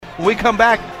When we come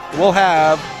back,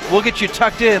 we'll get you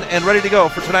tucked in and ready to go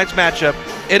for tonight's matchup.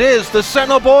 It is the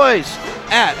Sentinel Boys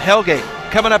at Hellgate.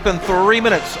 Coming up in 3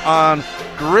 minutes on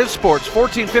Grizz Sports,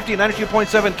 1450,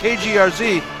 92.7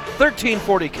 KGRZ,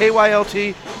 1340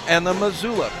 KYLT, and the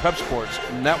Missoula Prep Sports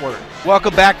Network.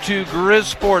 Welcome back to Grizz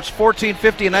Sports,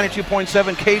 1450 and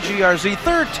 92.7 KGRZ,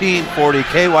 1340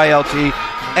 KYLT,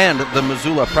 and the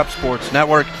Missoula Prep Sports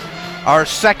Network. Our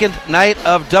second night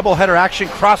of doubleheader action,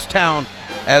 crosstown,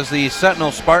 as the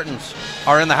Sentinel Spartans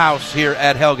are in the house here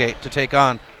at Hellgate to take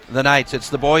on the Knights. It's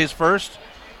the boys first.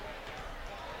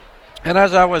 And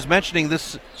as I was mentioning,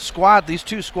 these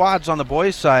two squads on the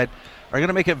boys' side are going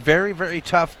to make it very, very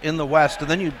tough in the West.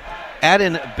 And then you add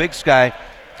in Big Sky.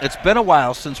 It's been a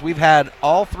while since we've had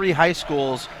all three high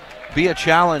schools be a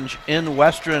challenge in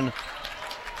Western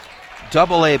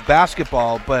AA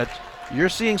basketball, but you're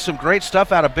seeing some great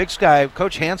stuff out of Big Sky.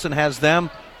 Coach Hansen has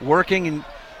them working, and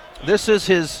this is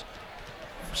his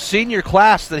senior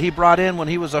class that he brought in when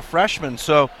he was a freshman.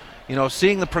 So,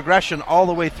 seeing the progression all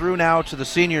the way through now to the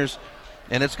seniors,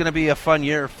 and it's going to be a fun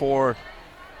year for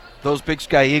those Big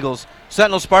Sky Eagles.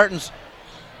 Sentinel Spartans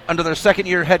under their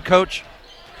second-year head coach,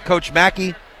 Coach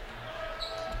Mackey.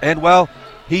 And,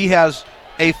 he has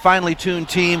a finely tuned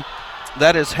team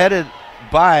that is headed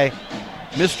by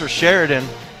Mr. Sheridan,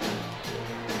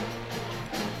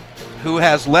 who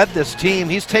has led this team.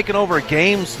 He's taken over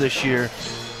games this year,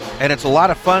 and it's a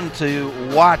lot of fun to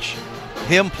watch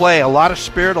him play. A lot of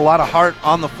spirit, a lot of heart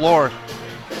on the floor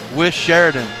with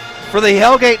Sheridan. For the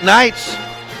Hellgate Knights,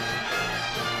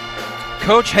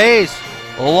 Coach Hayes,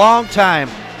 a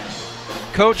long-time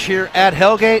coach here at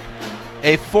Hellgate,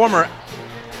 a former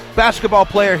basketball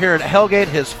player here at Hellgate.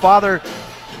 His father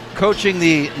coaching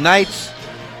the Knights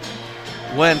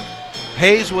when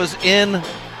Hayes was in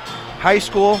high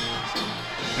school,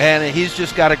 and he's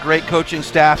just got a great coaching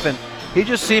staff, and he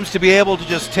just seems to be able to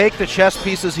just take the chess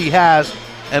pieces he has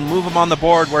and move them on the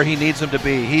board where he needs them to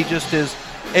be. He just is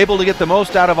able to get the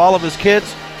most out of all of his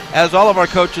kids, as all of our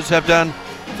coaches have done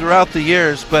throughout the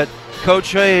years. But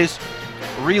Coach Hayes,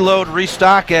 reload,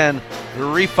 restock, and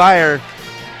refire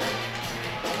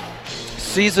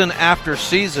season after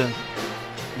season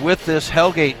with this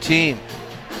Hellgate team.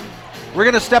 We're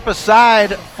going to step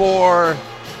aside for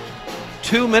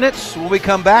 2 minutes. When we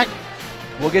come back,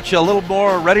 we'll get you a little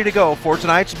more ready to go for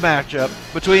tonight's matchup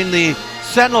between the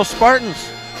Sentinel Spartans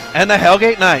and the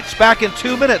Hellgate Knights. Back in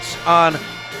 2 minutes on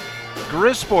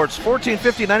Grizz Sports,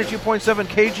 1450, 92.7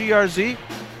 KGRZ,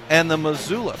 and the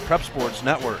Missoula Prep Sports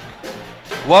Network.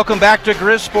 Welcome back to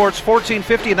Grizz Sports,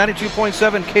 1450 and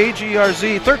 92.7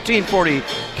 KGRZ, 1340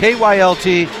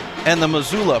 KYLT, and the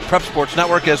Missoula Prep Sports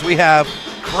Network, as we have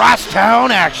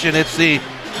crosstown action. It's the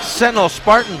Sentinel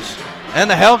Spartans and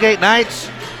the Hellgate Knights.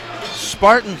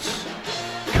 Spartans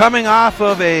coming off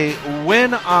of a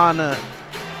win on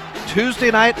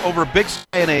Tuesday night over Big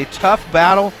Sky in a tough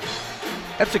battle.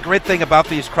 That's a great thing about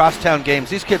these crosstown games.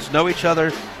 These kids know each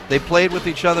other. They played with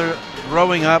each other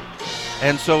growing up,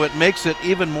 and so it makes it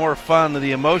even more fun.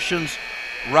 The emotions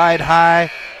ride high,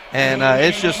 and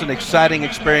it's just an exciting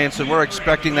experience, and we're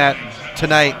expecting that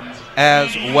tonight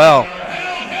as well.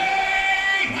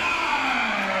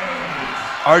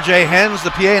 RJ Hens,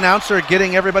 the PA announcer,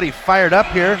 getting everybody fired up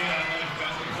here.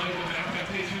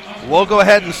 We'll go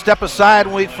ahead and step aside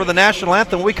and wait for the national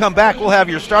anthem. When we come back, we'll have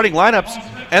your starting lineups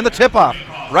and the tip-off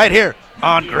right here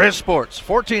on Grizz Sports,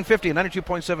 1450 and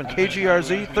 92.7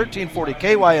 KGRZ, 1340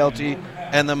 KYLT,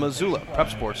 and the Missoula Prep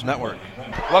Sports Network.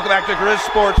 Welcome back to Grizz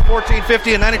Sports,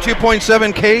 1450 and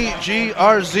 92.7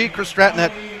 KGRZ. Chris Stratton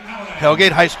at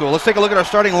Hellgate High School. Let's take a look at our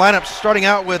starting lineups, starting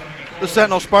out with the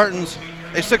Sentinel Spartans.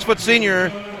 A 6-foot senior,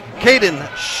 Caden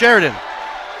Sheridan.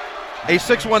 A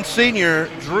 6'1 senior,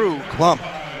 Drew Klump.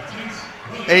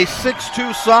 A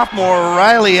 6'2 sophomore,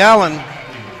 Riley Allen.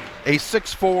 A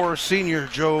 6'4 senior,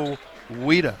 Joe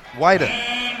Wida.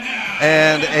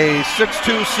 And a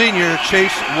 6'2 senior,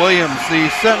 Chase Williams. The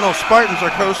Sentinel Spartans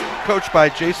are coached by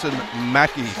Jason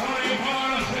Mackey.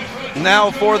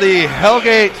 Now for the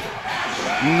Hellgate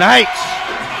Knights.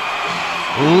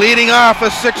 Leading off a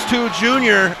 6'2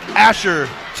 junior, Asher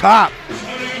Top.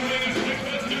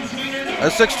 A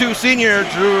 6'2 senior,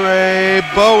 Drew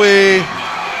Bowie.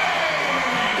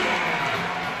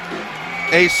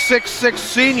 A 6'6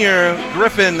 senior,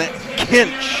 Griffin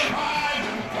Kinch.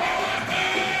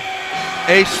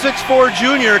 A 6'4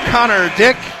 junior, Connor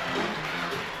Dick.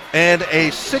 And a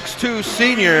 6'2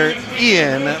 senior,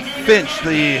 Ian Finch.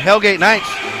 The Hellgate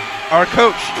Knights are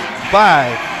coached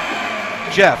by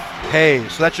Jeff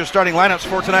Hayes. So that's your starting lineups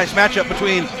for tonight's matchup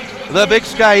between the Big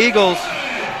Sky Eagles,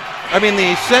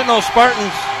 the Sentinel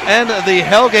Spartans and the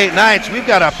Hellgate Knights. We've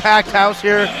got a packed house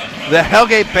here The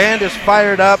Hellgate band is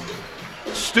fired up.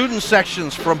 Student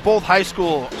sections from both high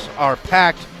schools are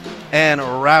packed and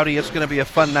rowdy. It's going to be a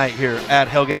fun night here at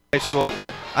Hellgate High School.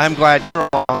 I'm glad you're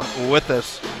along with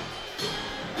us.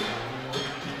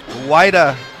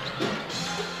 Wida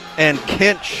and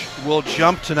Kinch will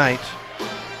jump tonight.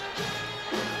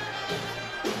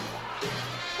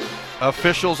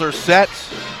 Officials are set.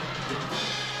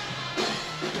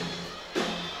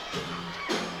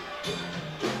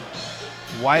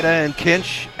 Wida and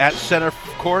Kinch at center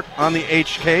court on the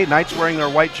HK. Knights wearing their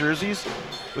white jerseys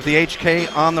with the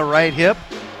HK on the right hip.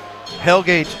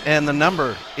 Hellgate and the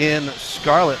number in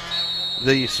scarlet.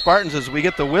 The Spartans, as we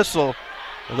get the whistle,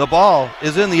 the ball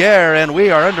is in the air and we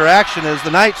are under action as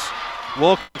the Knights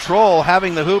will control,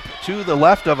 having the hoop to the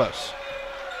left of us.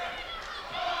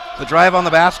 The drive on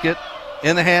the basket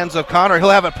in the hands of Connor.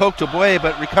 He'll have it poked away,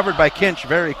 but recovered by Kinch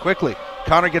very quickly.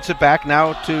 Connor gets it back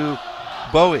now to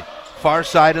Bowie. Far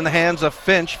side in the hands of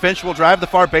Finch. Finch will drive the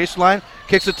far baseline,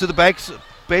 kicks it to the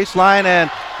baseline, and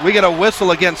we get a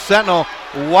whistle against Sentinel.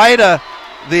 Wida,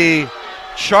 the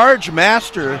charge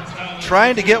master,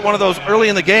 trying to get one of those early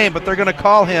in the game, but they're going to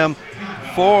call him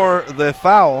for the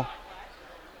foul.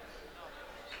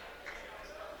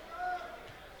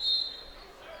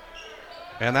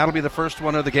 And that'll be the first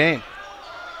one of the game.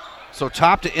 So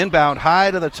top to inbound, high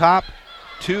to the top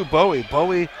to Bowie.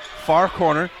 Bowie, far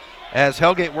corner, as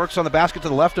Hellgate works on the basket to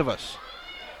the left of us.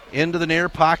 Into the near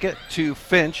pocket to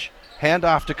Finch.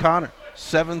 Handoff to Connor.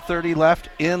 7:30 left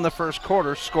in the first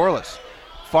quarter, scoreless.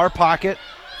 Far pocket,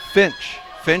 Finch.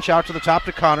 Finch out to the top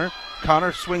to Connor.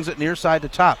 Connor swings it near side to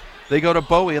top. They go to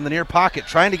Bowie in the near pocket,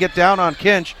 trying to get down on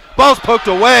Kinch. Ball's poked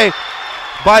away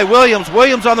by Williams.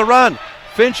 Williams on the run.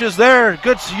 Finch is there.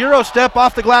 Good Euro step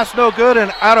off the glass, no good,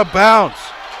 and out of bounds.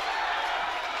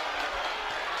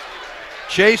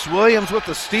 Chase Williams with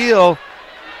the steal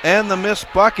and the missed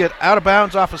bucket. Out of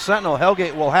bounds off of Sentinel.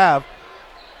 Hellgate will have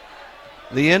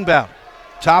the inbound.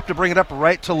 Top to bring it up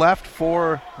right to left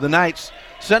for the Knights.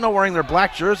 Sentinel wearing their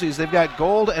black jerseys. They've got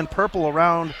gold and purple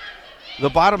around the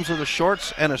bottoms of the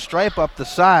shorts and a stripe up the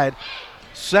side.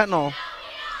 Sentinel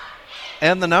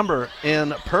and the number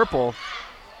in purple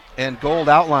and gold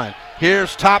outline.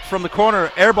 Here's Top from the corner.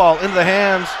 Air ball into the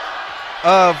hands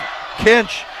of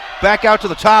Kinch. Back out to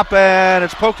the top, and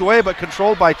it's poked away, but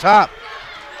controlled by Top.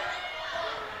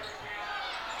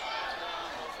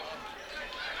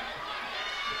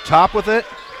 Top with it.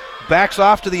 Backs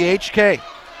off to the HK.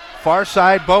 Far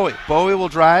side, Bowie. Bowie will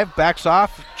drive, backs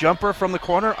off. Jumper from the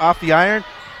corner, off the iron.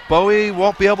 Bowie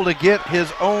won't be able to get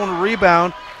his own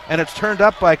rebound, and it's turned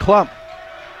up by Klump.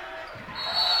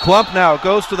 Klump now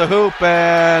goes to the hoop,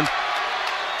 and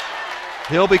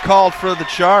he'll be called for the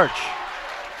charge.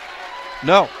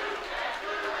 No.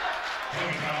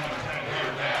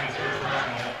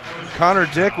 Connor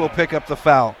Dick will pick up the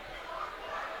foul.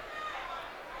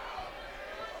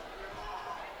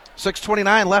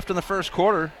 6:29 left in the first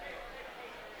quarter.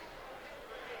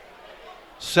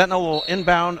 Sentinel will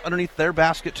inbound underneath their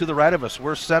basket to the right of us.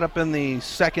 We're set up in the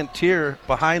second tier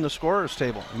behind the scorer's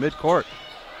table, mid-court.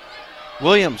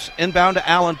 Williams inbound to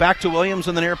Allen, back to Williams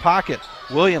in the near pocket.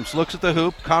 Williams looks at the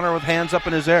hoop. Connor with hands up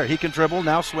in his air. He can dribble,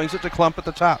 now swings it to Klump at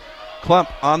the top.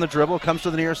 Klump on the dribble, comes to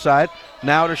the near side.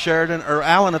 Now to Sheridan, or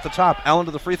Allen at the top. Allen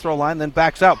to the free throw line, then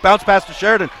backs out. Bounce pass to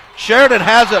Sheridan. Sheridan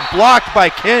has it blocked by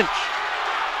Kinch.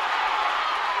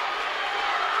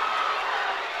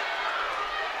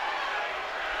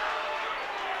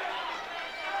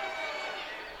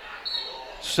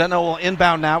 Sentinel will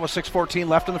inbound now with 6:14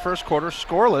 left in the first quarter,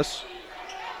 scoreless.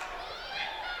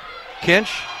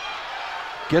 Kinch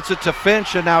gets it to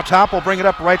Finch, and now Top will bring it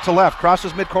up right to left.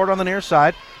 Crosses midcourt on the near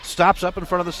side, stops up in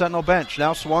front of the Sentinel bench.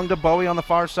 Now swung to Bowie on the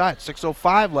far side.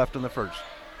 6:05 left in the first,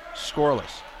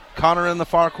 scoreless. Connor in the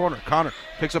far corner. Connor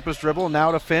picks up his dribble,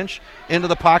 now to Finch, into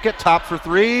the pocket, Top for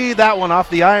three. That one off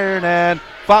the iron, and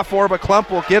fought for, but Klump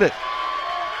will get it.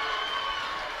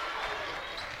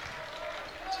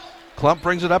 Klump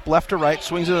brings it up left to right,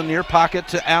 swings it in the near pocket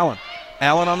to Allen.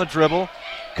 Allen on the dribble,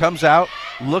 comes out,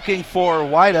 looking for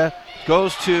Wida,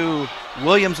 goes to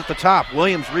Williams at the top.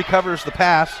 Williams recovers the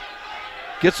pass,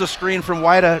 gets a screen from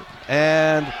Wida,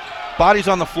 and body's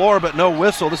on the floor, but no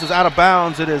whistle. This is out of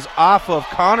bounds. It is off of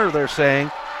Connor, they're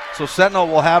saying. So Sentinel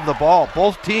will have the ball.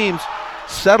 Both teams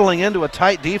settling into a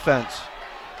tight defense.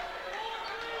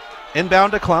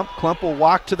 Inbound to Klump. Klump will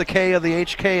walk to the K of the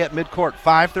HK at midcourt.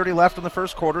 5:30 left in the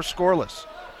first quarter, scoreless.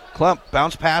 Klump,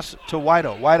 bounce pass to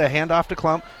Wida. Wida, handoff to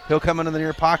Klump. He'll come into the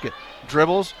near pocket.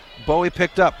 Dribbles. Bowie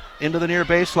picked up into the near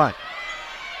baseline.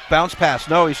 Bounce pass.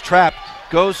 No, he's trapped.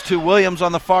 Goes to Williams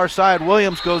on the far side.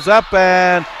 Williams goes up,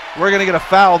 and we're going to get a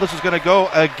foul. This is going to go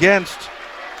against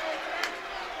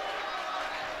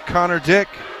Connor Dick.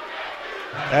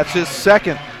 That's his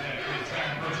second.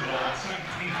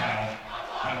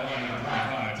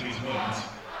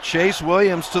 Chase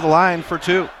Williams to the line for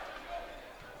 2.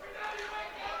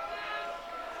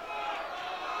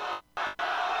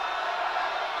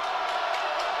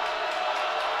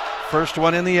 First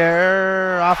one in the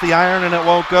air, off the iron, and it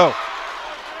won't go.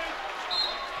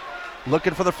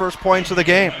 Looking for the first points of the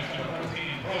game.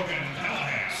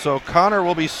 So Connor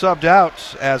will be subbed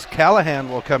out as Callahan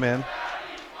will come in.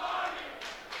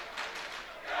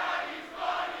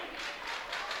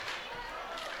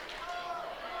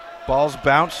 Ball's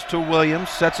bounced to Williams,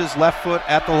 sets his left foot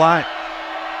at the line.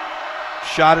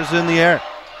 Shot is in the air.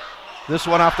 This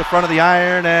one off the front of the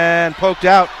iron and poked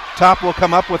out. Top will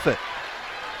come up with it.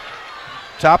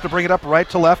 Top to bring it up right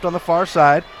to left on the far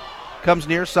side. Comes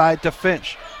near side to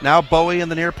Finch. Now Bowie in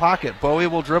the near pocket. Bowie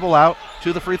will dribble out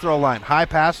to the free throw line. High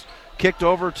pass kicked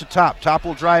over to Top. Top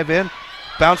will drive in.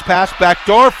 Bounce pass, back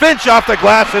door. Finch off the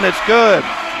glass, and it's good.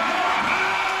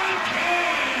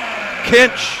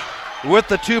 Kinch with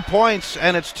the 2 points,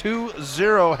 and it's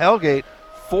 2-0 Hellgate.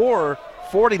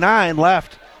 4:49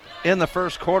 left in the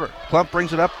first quarter. Klump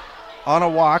brings it up on a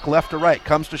walk, left to right.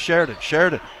 Comes to Sheridan.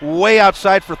 Sheridan way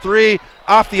outside for 3.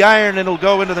 Off the iron, and it'll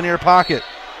go into the near pocket.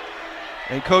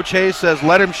 And Coach Hayes says,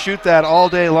 let him shoot that all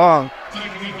day long.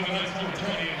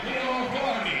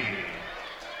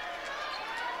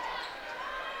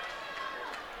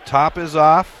 Top is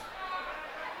off.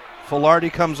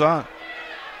 Filardi comes on.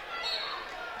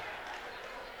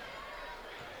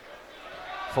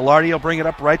 Filardi will bring it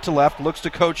up right to left, looks to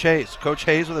Coach Hayes. Coach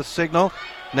Hayes with a signal.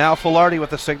 Now Filardi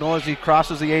with a signal as he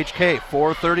crosses the HK.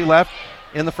 4:30 left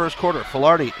in the first quarter.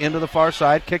 Filardi into the far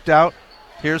side, kicked out.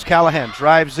 Here's Callahan,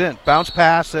 drives in, bounce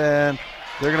pass, and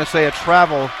they're going to say a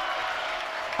travel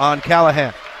on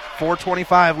Callahan.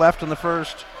 4:25 left in the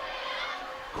first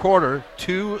quarter,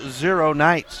 2-0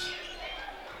 Knights.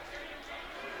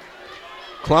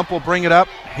 Klump will bring it up,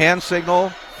 hand signal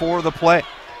for the play.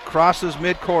 Crosses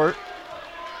midcourt.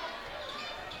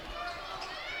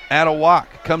 At a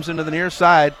walk, comes into the near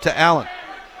side to Allen.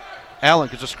 Allen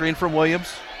gets a screen from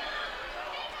Williams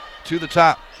to the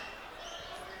top.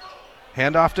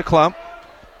 Hand off to Klump.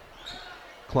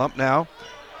 Klump now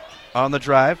on the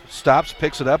drive, stops,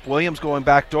 picks it up. Williams going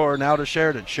back door, now to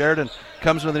Sheridan. Sheridan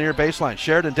comes into the near baseline.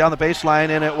 Sheridan down the baseline,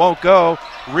 and it won't go.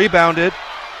 Rebounded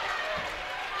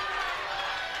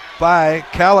by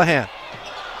Callahan.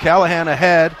 Callahan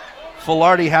ahead.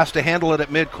 Filardi has to handle it at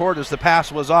midcourt as the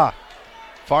pass was off.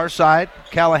 Far side,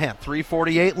 Callahan,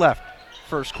 3:48 left,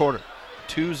 first quarter.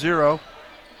 2-0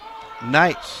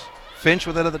 Knights. Finch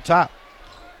with it at the top.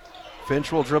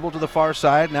 Finch will dribble to the far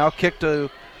side, now kick to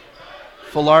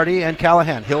Filardi and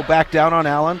Callahan. He'll back down on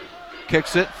Allen,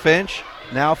 kicks it, Finch,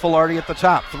 now Filardi at the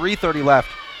top. 3:30 left,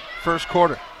 first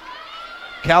quarter.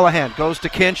 Callahan goes to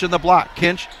Kinch in the block.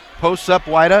 Kinch posts up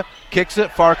Wida, kicks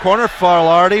it, far corner,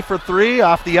 Filardi for 3,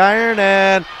 off the iron,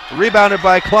 and rebounded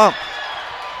by Klump.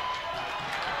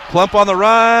 Klump on the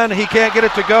run, he can't get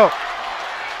it to go.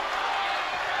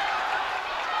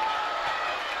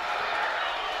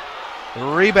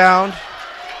 Rebound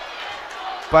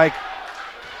by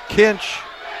Kinch.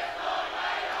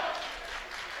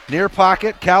 Near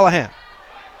pocket, Callahan.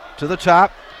 To the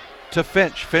top, to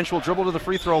Finch. Finch will dribble to the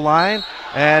free throw line,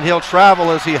 and he'll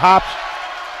travel as he hops.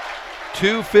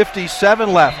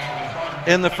 2:57 left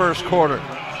in the first quarter.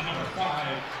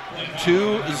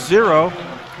 2-0.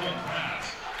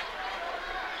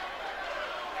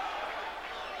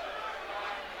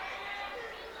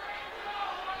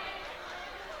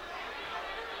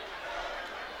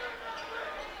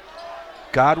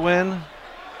 Godwin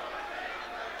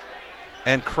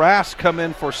and Crass come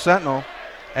in for Sentinel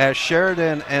as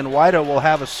Sheridan and Wida will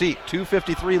have a seat.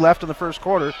 2:53 left in the first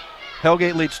quarter.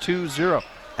 Hellgate leads 2-0.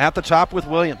 At the top with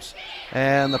Williams.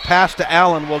 And the pass to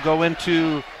Allen will go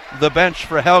into the bench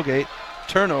for Hellgate.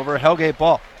 Turnover, Hellgate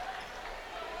ball.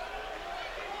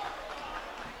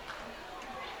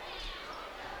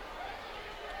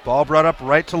 Ball brought up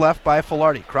right to left by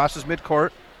Filardi. Crosses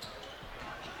midcourt.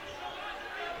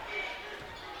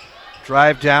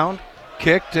 Drive down,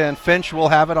 kicked, and Finch will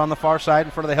have it on the far side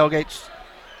in front of the Hellgates,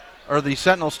 or the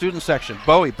Sentinel student section.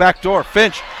 Bowie, back door,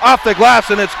 Finch, off the glass,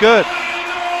 and it's good.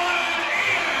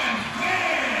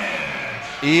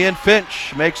 Ian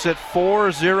Finch makes it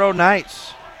 4-0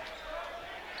 Knights.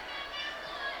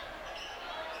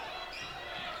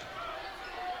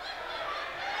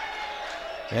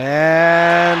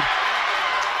 And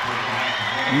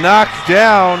knocked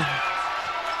down.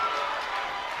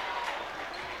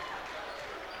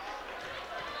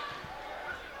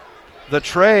 The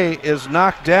tray is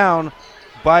knocked down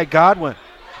by Godwin.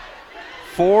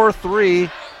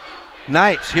 4-3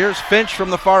 Knights. Here's Finch from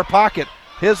the far pocket.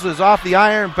 His is off the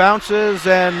iron, bounces,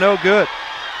 and no good.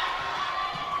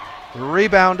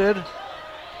 Rebounded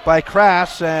by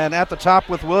Crass, and at the top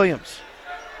with Williams.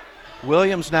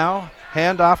 Williams now,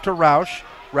 hand off to Roush.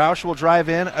 Roush will drive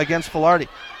in against Filardi.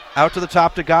 Out to the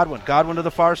top to Godwin. Godwin to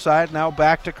the far side, now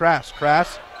back to Crass.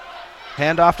 Crass,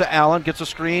 hand off to Allen, gets a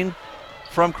screen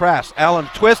from Crass. Allen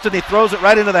twists and he throws it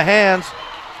right into the hands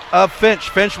of Finch.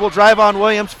 Finch will drive on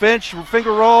Williams. Finch,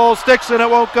 finger roll, sticks, and it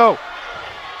won't go.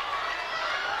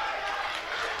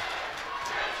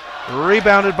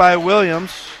 Rebounded by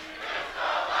Williams.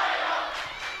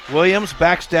 Williams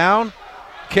backs down,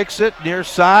 kicks it near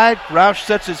side. Roush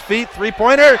sets his feet,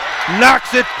 three-pointer,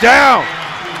 knocks it down.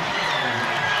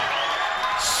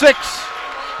 6.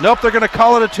 Nope, they're going to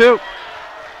call it a 2.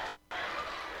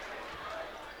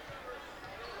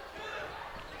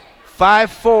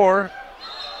 (5-4)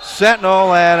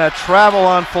 Sentinel, and a travel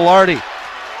on Filardi.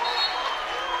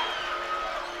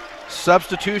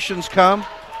 Substitutions come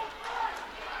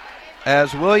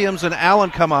as Williams and Allen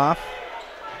come off.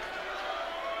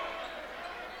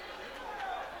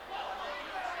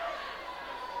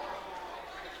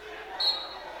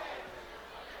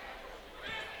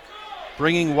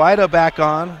 Bringing Wida back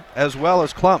on, as well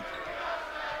as Klump.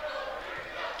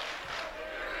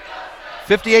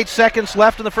 58 seconds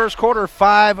left in the first quarter.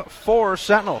 5-4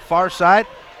 Sentinel. Far side.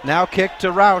 Now kick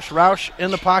to Roush. Roush in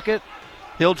the pocket.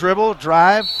 He'll dribble,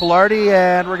 drive, Filardi,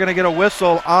 and we're going to get a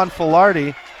whistle on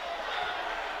Filardi.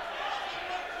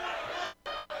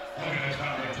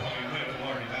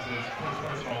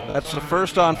 That's the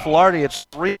first on Filardi. It's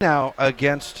 3 now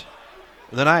against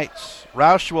the Knights.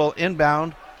 Roush will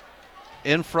inbound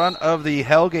in front of the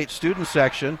Hellgate student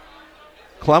section.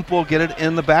 Klump will get it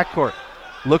in the backcourt.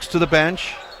 Looks to the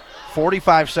bench.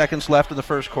 45 seconds left in the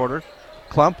first quarter.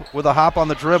 Klump with a hop on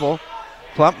the dribble.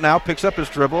 Klump now picks up his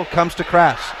dribble, comes to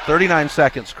Crass. 39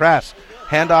 seconds. Crass,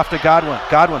 handoff to Godwin.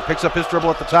 Godwin picks up his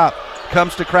dribble at the top.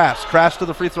 Comes to Crass. Crass to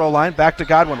the free throw line. Back to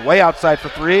Godwin. Way outside for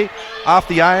 3. Off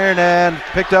the iron and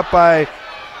picked up by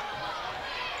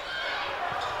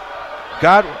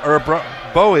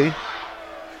Bowie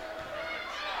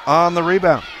on the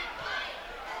rebound.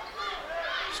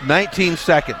 It's 19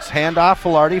 seconds. Handoff,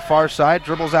 Filardi, far side,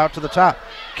 dribbles out to the top.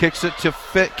 Kicks it to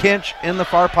Kinch in the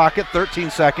far pocket, 13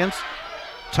 seconds.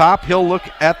 Top, he'll look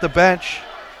at the bench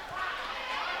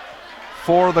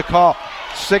for the call.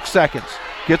 6 seconds.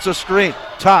 Gets a screen.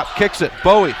 Top, kicks it.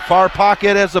 Bowie, far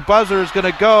pocket as the buzzer is going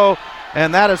to go,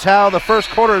 and that is how the first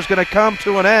quarter is going to come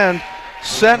to an end.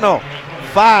 Sentinel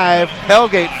 5,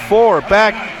 Hellgate 4.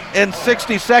 Back in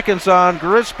 60 seconds on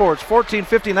Grizz Sports,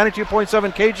 1450,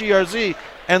 92.7 KGRZ,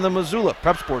 and the Missoula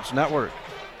Prep Sports Network.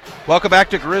 Welcome back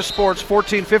to Grizz Sports,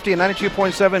 1450 and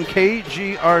 92.7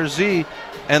 KGRZ,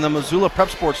 and the Missoula Prep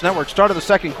Sports Network. Start of the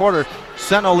second quarter,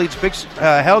 Sentinel leads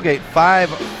Hellgate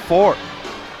 5-4.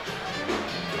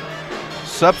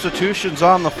 Substitutions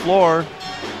on the floor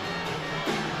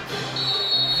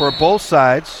for both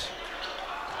sides.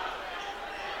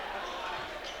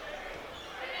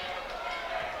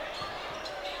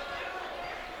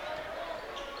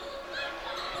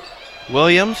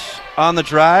 Williams on the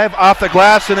drive, off the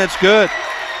glass, and it's good.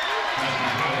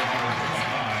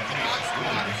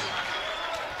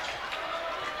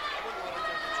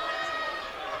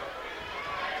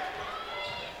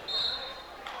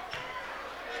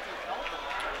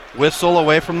 Whistle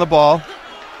away from the ball.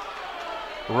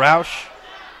 Roush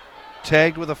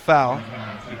tagged with a foul.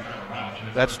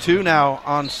 That's 2 now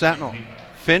on Sentinel.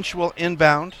 Finch will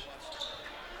inbound,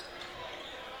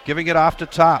 giving it off to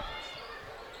Top.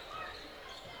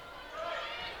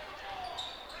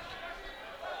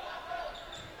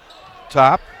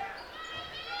 Top.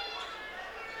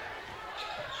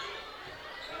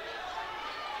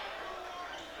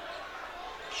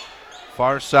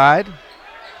 Far side.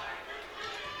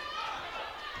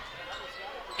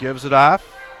 Gives it off.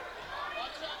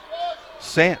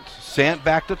 Sant. Sant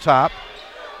back to Top.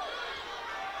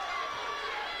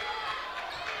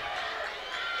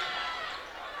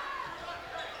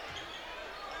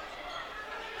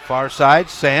 Far side,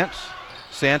 Sant.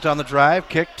 Sant on the drive,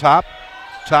 kick, Top.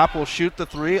 Top will shoot the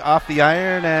 3 off the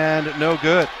iron and no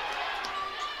good.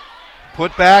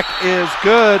 Put back is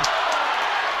good.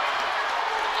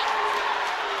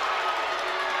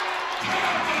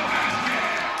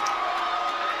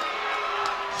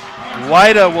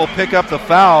 Wida will pick up the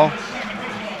foul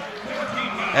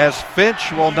as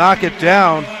Finch will knock it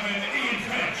down.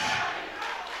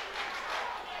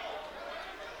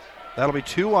 That'll be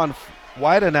 2 on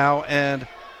Wida now, and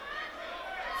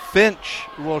Finch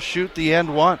will shoot the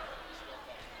end one.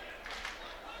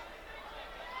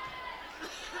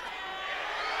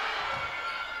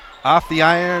 Off the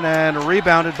iron and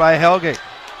rebounded by Hellgate.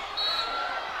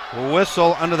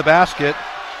 Whistle under the basket.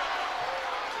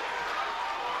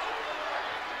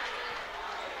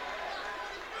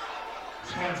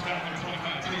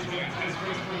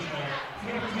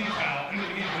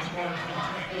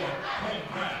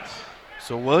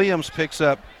 So Williams picks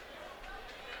up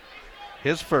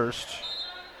his first.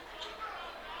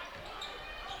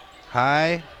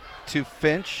 High to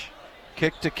Finch.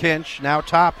 Kick to Kinch. Now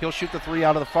Top. He'll shoot the three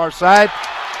out of the far side.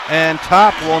 And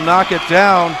Top will knock it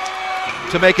down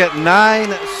to make it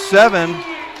 9-7.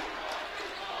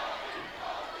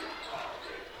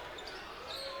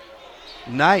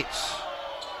 Knights.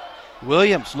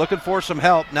 Williams looking for some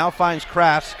help. Now finds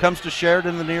Crafts. Comes to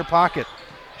Sheridan in the near pocket.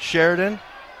 Sheridan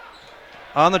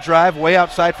on the drive, way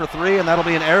outside for three, and that'll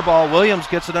be an air ball. Williams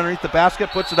gets it underneath the basket,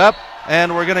 puts it up,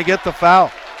 and we're going to get the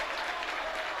foul.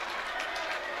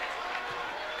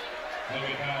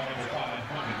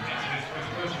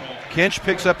 Kinch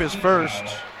picks up his first.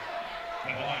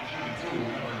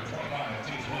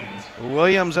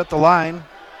 Williams at the line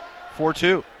for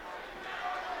two.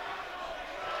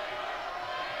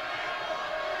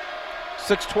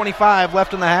 6:25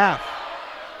 left in the half.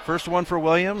 First one for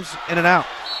Williams, in and out.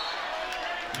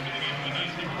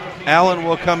 Allen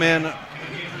will come in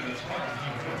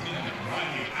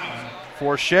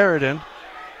for Sheridan.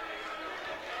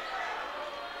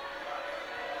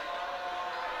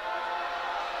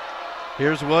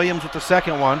 Here's Williams with the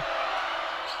second one.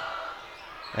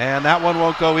 And that one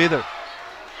won't go either.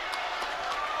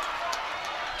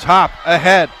 Top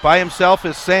ahead by himself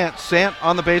is Sant. Sant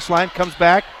on the baseline, comes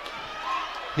back.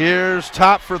 Here's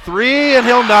Top for three, and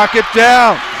he'll knock it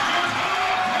down.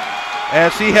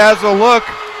 As he has a look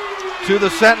to the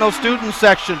Sentinel student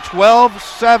section.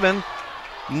 12-7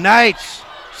 Knights.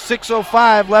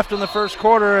 6:05 left in the first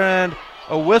quarter, and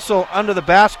a whistle under the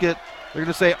basket. They're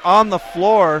going to say on the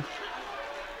floor.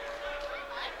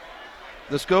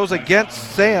 This goes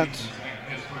against Sant.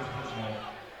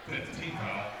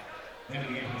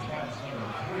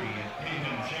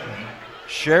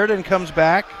 Sheridan comes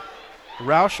back.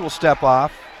 Roush will step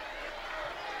off.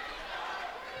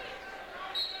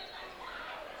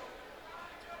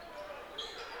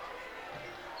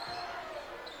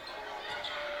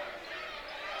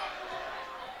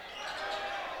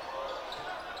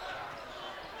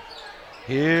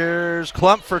 Here's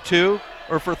Klump for two,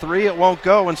 or for three, it won't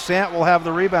go, and Sant will have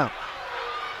the rebound.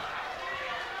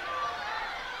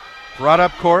 Brought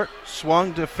up court,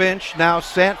 swung to Finch, now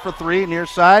Sant for three, near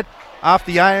side, off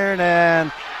the iron, and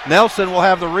Nelson will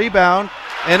have the rebound,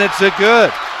 and it's a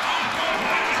good.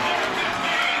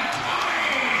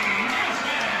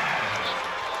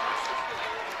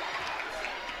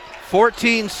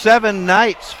 (14-7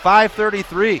 Knights,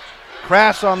 5:33.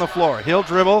 Crass on the floor. He'll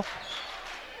dribble.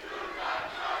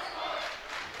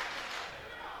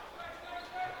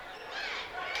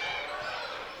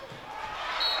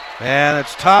 And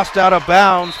it's tossed out of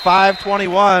bounds,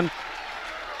 5:21.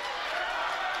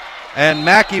 And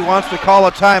Mackey wants to call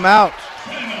a timeout.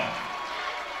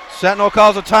 Sentinel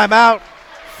calls a timeout.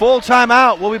 Full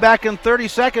timeout. We'll be back in 30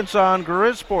 seconds on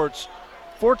Grizz Sports.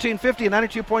 1450 and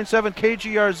 92.7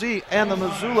 KGRZ and the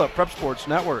Missoula Prep Sports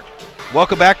Network.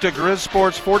 Welcome back to Grizz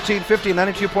Sports. 1450 and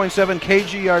 92.7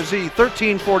 KGRZ,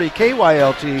 1340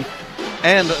 KYLT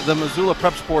and the Missoula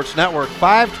Prep Sports Network.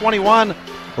 5:21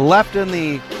 left in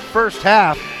the first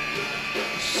half.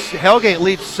 Hellgate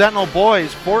leads Sentinel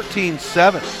boys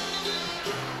 14-7.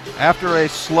 After a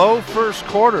slow first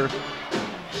quarter,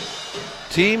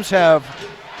 teams have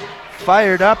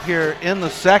fired up here in the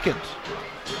second.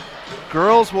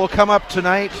 Girls will come up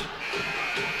tonight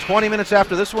 20 minutes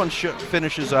after this one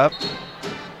finishes up.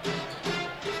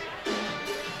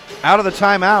 Out of the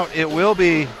timeout, it will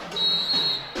be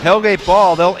Hellgate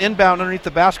ball. They'll inbound underneath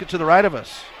the basket to the right of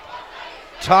us.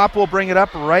 Top will bring it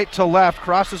up right to left,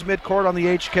 crosses midcourt on the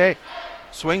HK.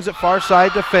 Swings it far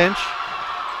side to Finch.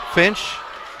 Finch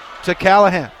to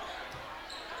Callahan.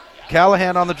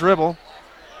 Callahan on the dribble.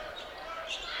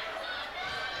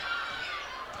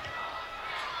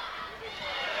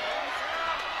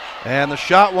 And the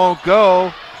shot won't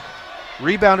go.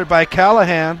 Rebounded by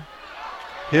Callahan.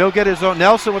 He'll get his own.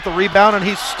 Nelson with the rebound, and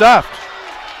he's stuffed.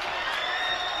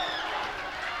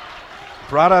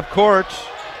 Brought up court.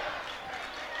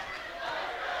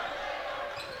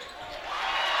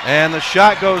 And the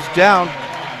shot goes down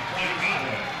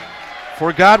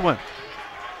for Godwin.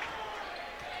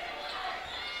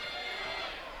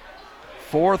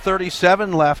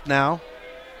 4:37 left now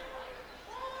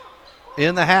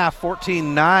in the half.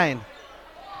 14-9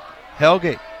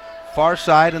 Hellgate. Far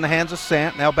side in the hands of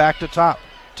Sant. Now back to Top.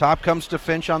 Top comes to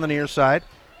Finch on the near side.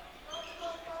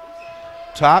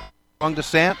 Top, swung to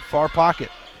Sant, far pocket.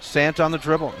 Sant on the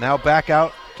dribble. Now back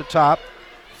out to top.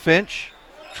 Finch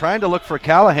trying to look for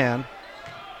Callahan.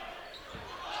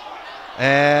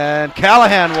 And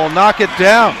Callahan will knock it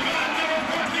down.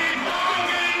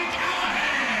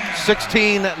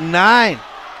 16-9.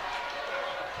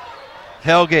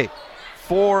 Hellgate.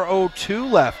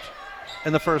 4:02 left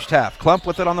in the first half. Klump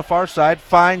with it on the far side.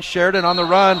 Finds Sheridan on the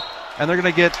run. And they're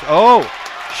going to get,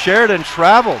 Sheridan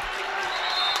traveled.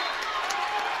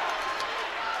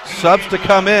 Subs to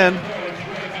come in.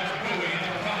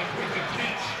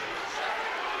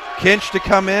 Kinch to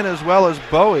come in as well as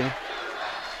Bowie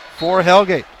for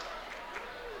Hellgate.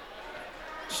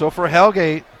 So for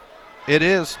Hellgate, it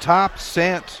is Top,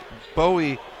 Sant,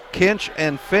 Bowie, Kinch,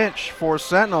 and Finch for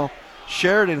Sentinel.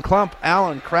 Sheridan, Klump,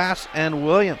 Allen, Crass, and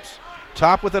Williams.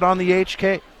 Top with it on the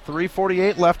HK.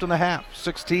 3:48 left in the half.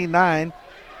 16-9.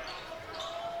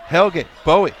 Hellgate,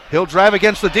 Bowie. He'll drive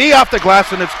against the D off the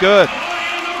glass, and it's good.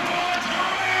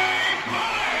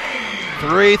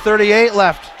 3:38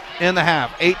 left in the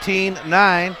half.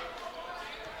 18-9.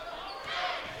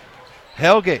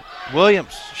 Hellgate,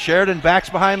 Williams. Sheridan backs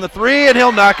behind the three, and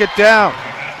he'll knock it down.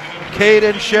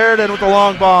 Caden Sheridan with the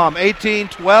long bomb.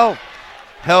 18-12.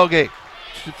 Hellgate.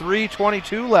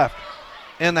 3:22 left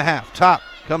in the half. Top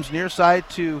comes near side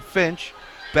to Finch.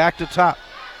 Back to Top.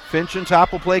 Finch and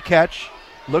Top will play catch.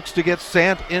 Looks to get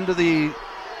Sant into the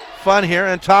fun here,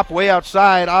 and Top way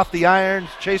outside off the irons.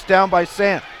 Chased down by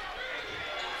Sant.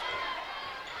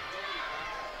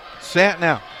 Sant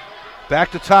now. Back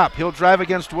to Top. He'll drive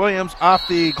against Williams off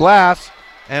the glass,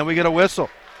 and we get a whistle.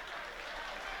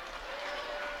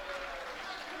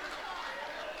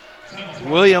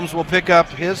 Williams will pick up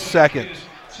his second.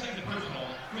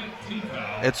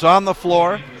 It's on the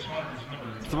floor.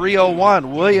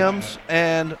 3:01. Williams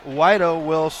and Whito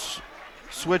will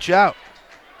switch out.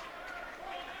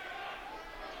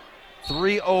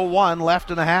 3:01 left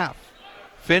in the half.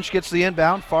 Finch gets the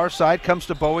inbound. Far side comes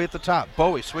to Bowie at the top.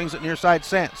 Bowie swings it near side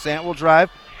Sant. Sant will drive.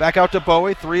 Back out to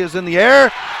Bowie. Three is in the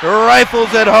air.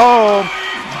 Rifles it home.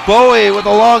 Bowie with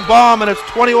a long bomb, and it's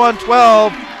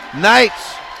 21-12.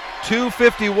 Knights.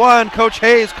 2:51. Coach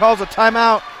Hayes calls a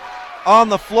timeout on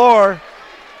the floor,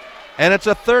 and it's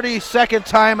a 30-second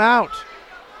timeout.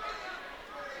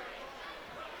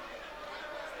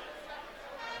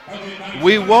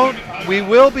 We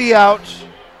will be out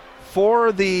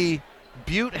for the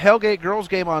Butte Hellgate girls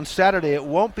game on Saturday. It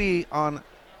won't be on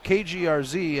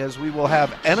KGRZ, as we will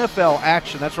have NFL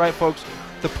action. That's right, folks.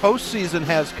 The postseason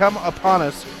has come upon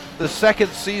us, the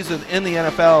second season in the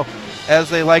NFL, as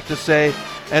they like to say.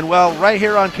 And, well, right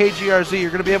here on KGRZ,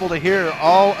 you're going to be able to hear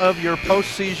all of your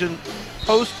postseason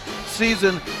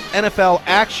NFL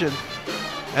action.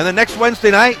 And then next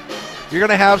Wednesday night, you're going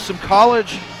to have some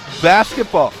college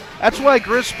basketball. That's why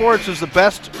Grizz Sports is the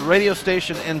best radio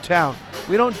station in town.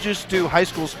 We don't just do high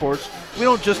school sports. We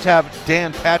don't just have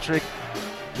Dan Patrick,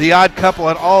 the Odd Couple,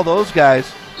 and all those guys.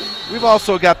 We've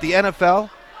also got the NFL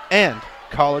and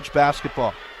college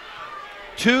basketball.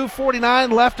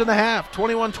 2:49 left in the half.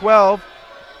 21-12.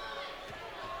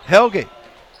 Hellgate.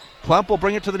 Klump will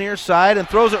bring it to the near side and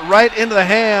throws it right into the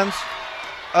hands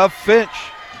of Finch.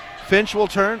 Finch will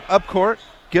turn up court,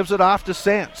 gives it off to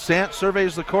Sant. Sant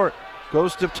surveys the court,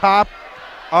 goes to Top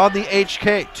on the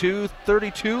HK.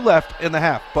 2:32 left in the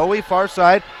half. Bowie far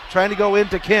side trying to go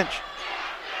into Kinch.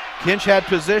 Kinch had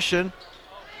position,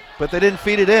 but they didn't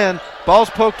feed it in. Ball's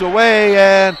poked away,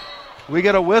 and we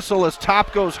get a whistle as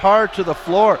Top goes hard to the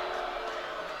floor.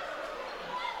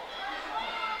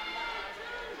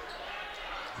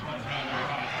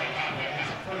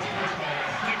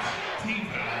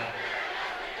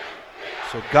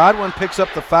 So Godwin picks up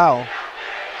the foul.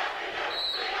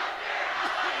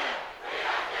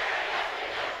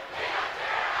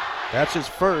 That's his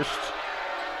first.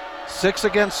 6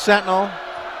 against Sentinel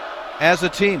as a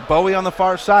team. Bowie on the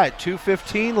far side.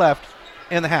 2:15 left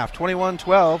in the half.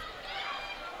 21-12.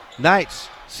 Knights.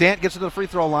 Sant gets to the free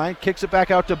throw line. Kicks it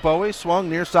back out to Bowie. Swung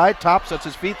near side. Top sets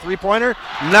his feet. Three-pointer.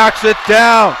 Knocks it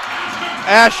down.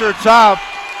 Asher Top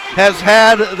has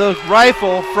had the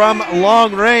rifle from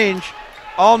long range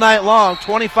all night long.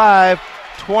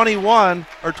 25-21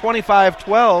 or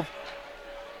 25-12.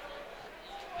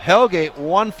 Hellgate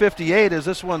 158 as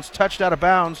this one's touched out of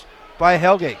bounds by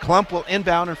Hellgate. Klump will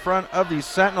inbound in front of the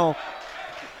Sentinel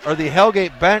or the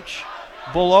Hellgate bench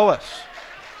below us.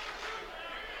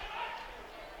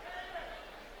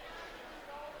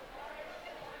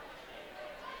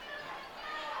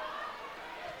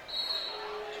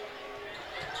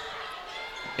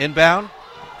 Inbound,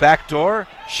 backdoor,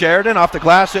 Sheridan off the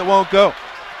glass, it won't go.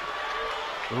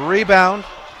 Rebound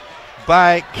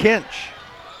by Kinch.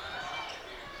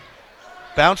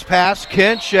 Bounce pass,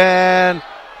 Kinch, and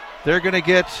they're going to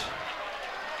get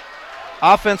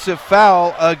offensive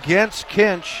foul against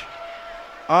Kinch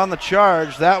on the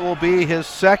charge. That will be his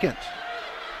second.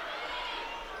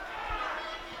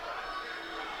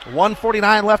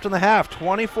 1:49 left in the half,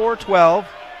 24-12.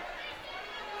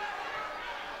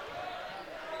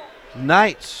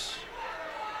 Knights.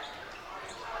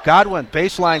 Godwin,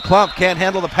 baseline, Klump, can't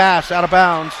handle the pass, out of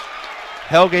bounds.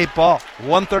 Hellgate ball.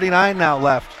 1:39 now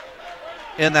left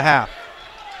in the half.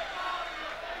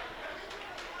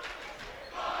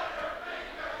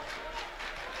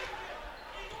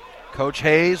 Coach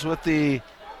Hayes with the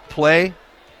play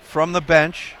from the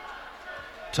bench.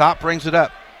 Top brings it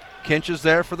up. Kinch is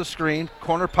there for the screen.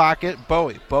 Corner pocket,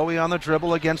 Bowie. Bowie on the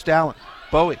dribble against Allen.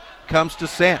 Bowie comes to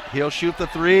Sant. He'll shoot the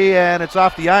three, and it's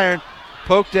off the iron.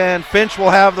 Poked, and Finch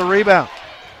will have the rebound.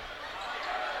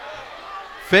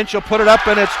 Finch will put it up,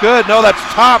 and it's good. No, that's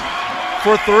Top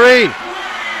for three.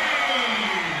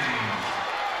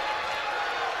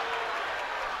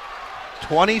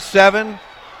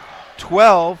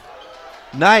 (27-12)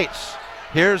 Knights.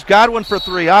 Here's Godwin for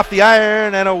three. Off the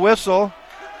iron, and a whistle.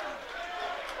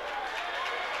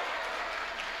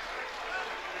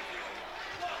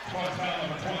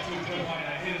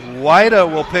 Whita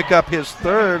will pick up his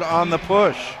third on the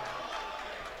push.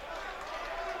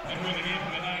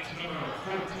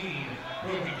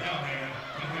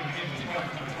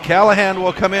 Callahan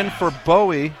will come in for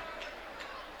Bowie.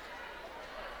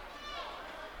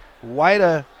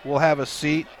 Whita will have a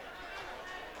seat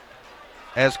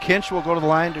as Kinch will go to the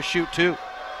line to shoot two.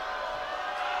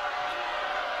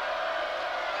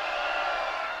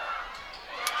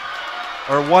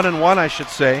 Or 1-1, I should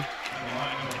say.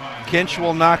 Kinch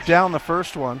will knock down the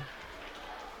first one.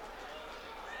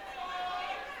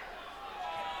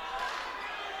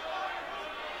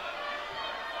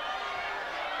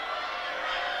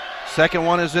 Second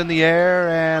one is in the air,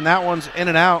 and that one's in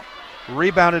and out.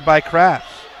 Rebounded by Crass.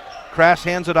 Crass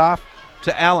hands it off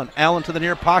to Allen. Allen to the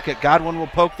near pocket. Godwin will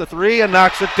poke the three and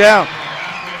knocks it down.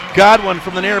 Godwin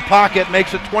from the near pocket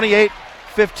makes it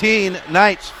 28-15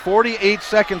 Knights. 48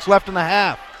 seconds left in the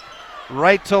half.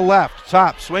 Right to left.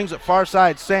 Top swings it far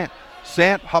side. Sant.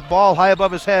 Ball high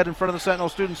above his head in front of the Sentinel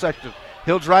student section.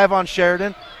 He'll drive on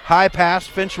Sheridan. High pass.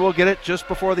 Finch will get it just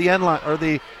before the end line, or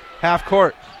the half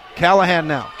court. Callahan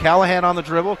now. Callahan on the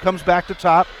dribble. Comes back to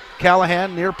Top.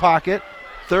 Callahan near pocket.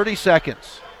 30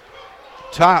 seconds.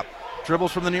 Top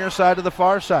dribbles from the near side to the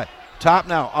far side. Top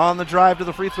now on the drive to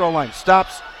the free throw line.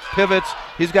 Stops. Pivots.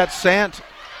 He's got Sant.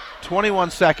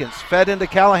 21 seconds. Fed into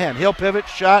Callahan. He'll pivot.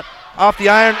 Shot. Off the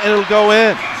iron, and it'll go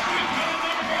in.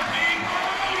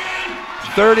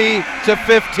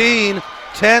 30-15,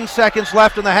 10 seconds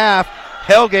left in the half.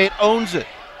 Hellgate owns it.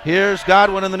 Here's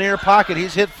Godwin in the near pocket.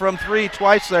 He's hit from three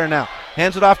twice there now.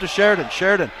 Hands it off to Sheridan.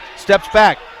 Sheridan steps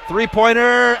back.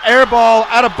 Three-pointer, air ball,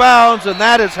 out of bounds, and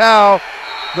that is how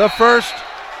the first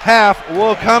half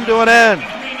will come to an end.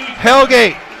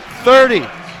 Hellgate 30,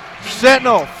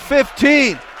 Sentinel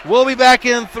 15. We'll be back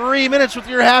in 3 minutes with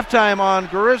your halftime on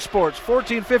Grizz Sports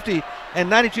 1450 and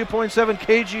 92.7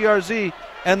 KGRZ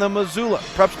and the Missoula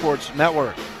Prep Sports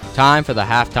Network. Time for the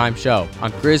halftime show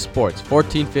on Grizz Sports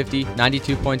 1450,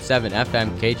 92.7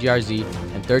 FM KGRZ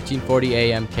and 1340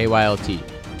 AM KYLT.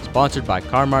 Sponsored by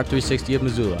CarMart 360 of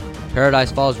Missoula,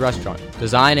 Paradise Falls Restaurant,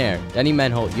 Design Air, Denny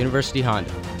Menholt University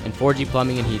Honda, and 4G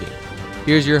Plumbing and Heating.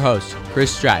 Here's your host,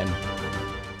 Chris Stratton.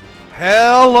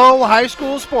 Hello, high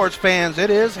school sports fans.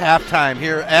 It is halftime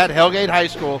here at Hellgate High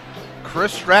School.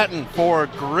 Chris Stratton for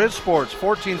Grizz Sports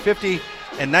 1450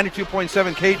 and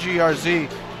 92.7 KGRZ,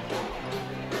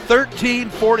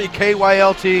 1340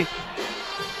 KYLT,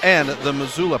 and the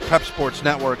Missoula Prep Sports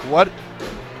Network. What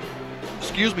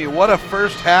a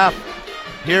first half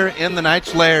here in the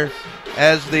Knights lair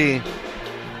as the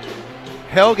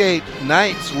Hellgate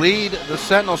Knights lead the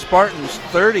Sentinel Spartans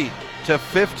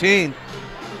 30-15.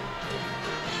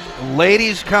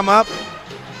 Ladies come up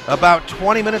about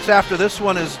 20 minutes after this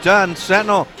one is done.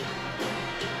 Sentinel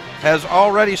has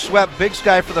already swept Big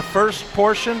Sky for the first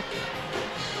portion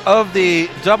of the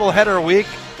doubleheader week.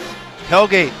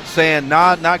 Hellgate saying,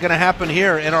 not going to happen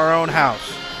here in our own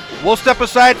house. We'll step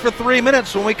aside for 3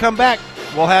 minutes. When we come back,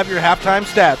 we'll have your halftime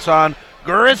stats on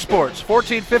Grizz Sports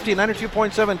 1450,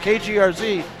 92.7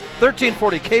 KGRZ,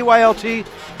 1340 KYLT,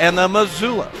 and the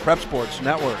Missoula Prep Sports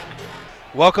Network.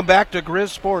 Welcome back to Grizz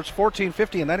Sports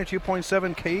 1450 and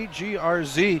 92.7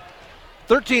 KGRZ,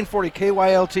 1340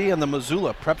 KYLT, and the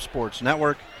Missoula Prep Sports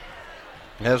Network.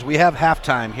 As we have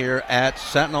halftime here at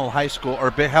Sentinel High School,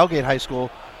 or Hellgate High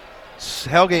School.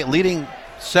 Hellgate leading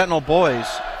Sentinel boys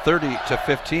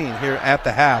 30-15 here at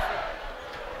the half.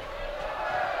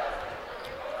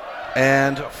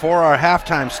 And for our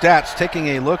halftime stats, taking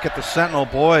a look at the Sentinel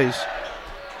boys,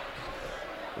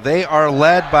 they are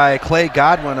led by Clay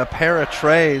Godwin, a pair of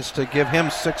trays to give him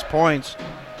 6 points.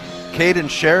 Caden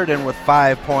Sheridan with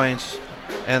 5 points.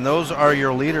 And those are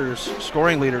your leaders,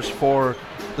 scoring leaders for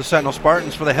the Sentinel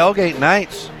Spartans. For the Hellgate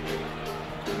Knights,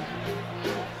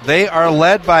 they are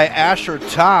led by Asher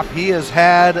Top. He has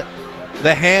had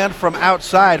the hand from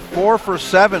outside, 4 for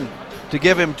 7 to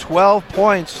give him 12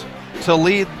 points to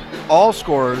lead all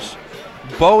scorers.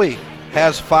 Bowie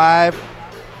has 5.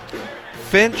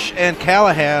 Finch and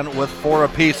Callahan with 4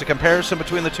 apiece. A comparison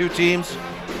between the two teams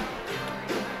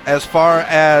as far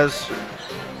as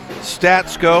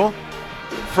stats go.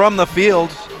 From the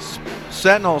field,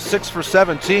 Sentinel 6 for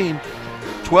 17,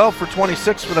 12 for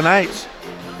 26 for the Knights.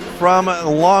 From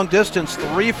long distance,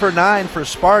 3 for 9 for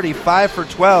Sparty, 5 for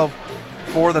 12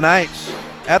 for the Knights.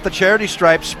 At the charity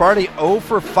stripe, Sparty 0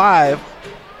 for 5,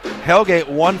 Hellgate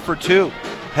 1 for 2.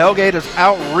 Hellgate has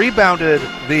out-rebounded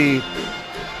the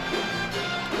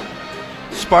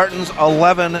Spartans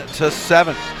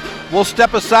 11-7. We'll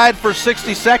step aside for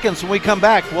 60 seconds. When we come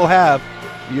back, we'll have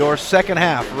your second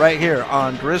half right here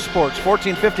on Grizz Sports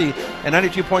 1450 and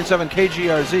 92.7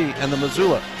 KGRZ and the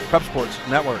Missoula Prep Sports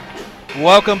Network.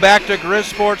 Welcome back to Grizz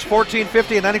Sports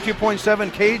 1450 and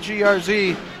 92.7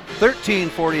 KGRZ,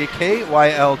 1340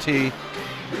 KYLT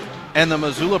and the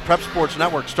Missoula Prep Sports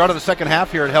Network. Start of the second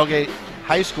half here at Hellgate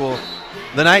High School.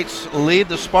 The Knights lead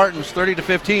the Spartans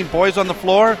 30-15. Boys on the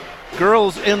floor,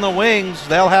 girls in the wings.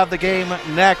 They'll have the game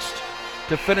next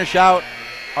to finish out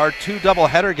our 2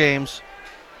 doubleheader games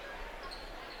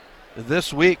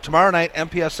this week. Tomorrow night,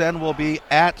 MPSN will be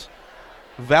at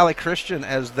Valley Christian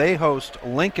as they host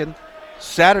Lincoln.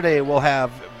 Saturday, we'll have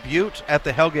Butte at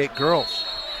the Hellgate girls.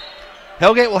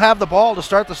 Hellgate will have the ball to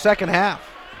start the second half.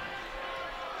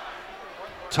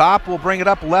 Top will bring it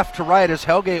up left to right as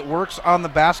Hellgate works on the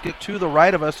basket to the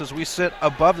right of us as we sit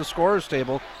above the scorer's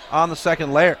table on the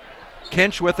second layer.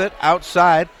 Kinch with it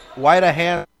outside. White a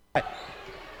hand.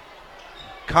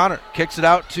 Connor kicks it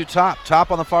out to Top. Top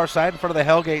on the far side in front of the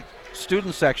Hellgate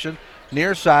student section.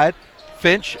 Near side.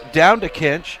 Finch down to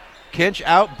Kinch. Kinch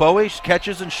out. Bowie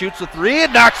catches and shoots a 3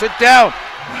 and knocks it down.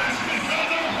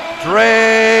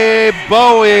 Dre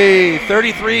Bowie,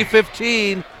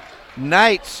 33-15.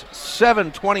 Knights,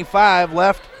 7:25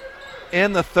 left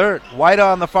in the third. White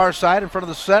on the far side in front of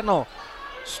the Sentinel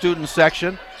student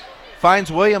section.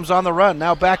 Finds Williams on the run.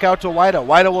 Now back out to White.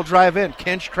 White will drive in.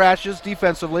 Kinch crashes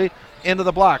defensively into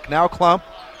the block. Now Klump.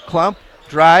 Klump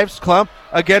drives. Klump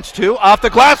against 2. Off the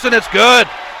glass, and it's good.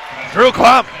 Drew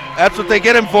Klump. That's what they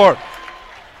get him for.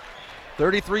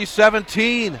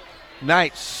 33-17.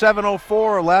 Knights,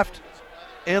 7:04 left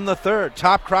in the third.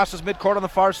 Top crosses midcourt on the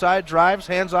far side. Drives.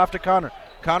 Hands off to Connor.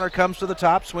 Connor comes to the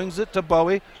top. Swings it to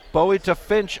Bowie. Bowie to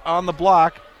Finch on the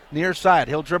block. Near side.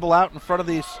 He'll dribble out in front of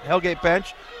the Hellgate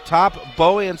bench. Top,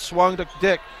 Bowie, and swung to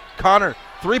Dick. Connor,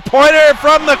 three-pointer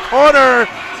from the corner,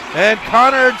 and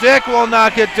Connor Dick will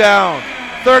knock it down.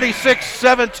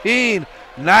 36-17.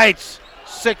 Knights,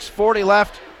 6:40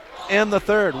 left in the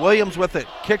third. Williams with it.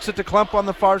 Kicks it to Klump on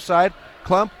the far side.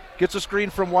 Klump gets a screen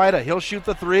from White. He'll shoot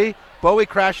the 3. Bowie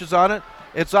crashes on it.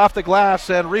 It's off the glass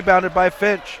and rebounded by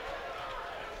Finch.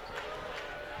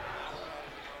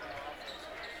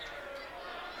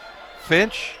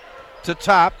 Finch to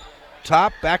Top.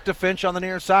 Top back to Finch on the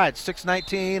near side.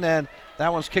 6:19, and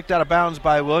that one's kicked out of bounds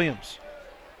by Williams.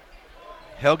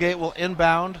 Hellgate will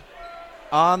inbound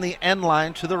on the end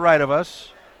line to the right of us.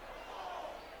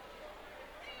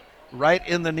 Right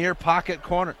in the near pocket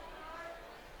corner.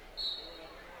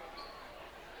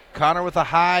 Connor with a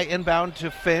high inbound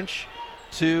to Finch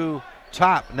to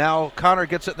Top. Now Connor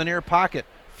gets it in the near pocket.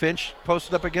 Finch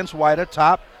posted up against White.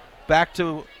 Top back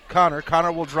to Connor.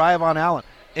 Connor will drive on Allen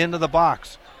into the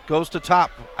box. Goes to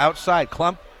Top outside.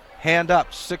 Klump hand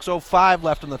up. 6:05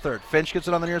 left in the third. Finch gets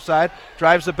it on the near side.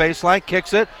 Drives the baseline.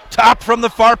 Kicks it. Top from the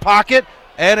far pocket.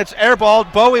 And it's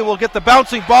airballed. Bowie will get the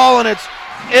bouncing ball, and it's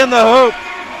in the hoop.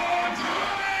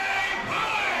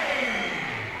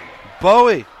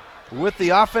 Bowie with the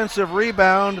offensive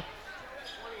rebound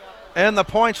and the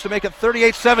points to make it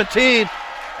 38-17.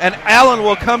 And Allen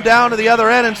will come down to the other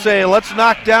end and say, let's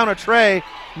knock down a tray,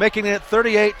 making it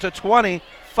 38-20,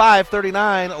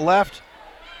 5:39 left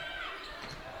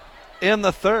in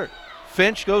the third.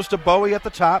 Finch goes to Bowie at the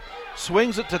top,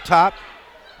 swings it to Top,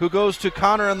 who goes to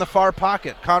Connor in the far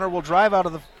pocket. Connor will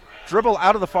dribble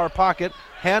out of the far pocket,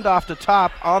 hand off to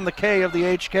Top on the K of the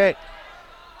HK.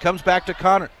 Comes back to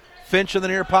Connor. Finch in the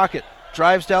near pocket.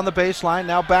 Drives down the baseline,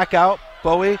 now back out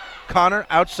Bowie, Connor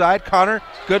outside. Connor,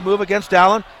 good move against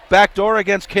Allen. Backdoor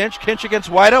against Kinch. Kinch against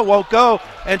White. Won't go.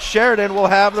 And Sheridan will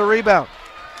have the rebound.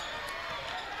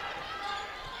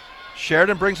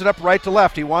 Sheridan brings it up right to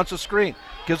left. He wants a screen.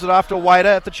 Gives it off to White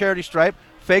at the charity stripe.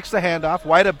 Fakes the handoff.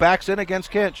 White backs in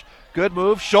against Kinch. Good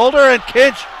move. Shoulder, and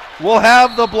Kinch will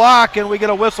have the block, and we get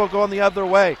a whistle going the other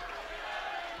way.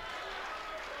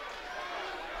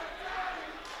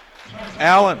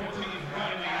 Allen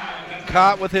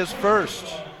caught with his first.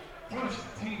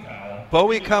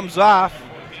 Bowie comes off.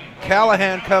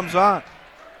 Callahan comes on.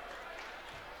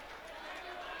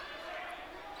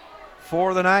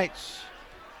 For the Knights.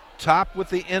 Top with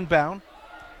the inbound.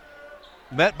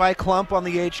 Met by Klump on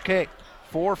the HK.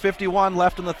 4:51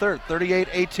 left in the third.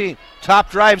 38-18. Top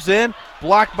drives in.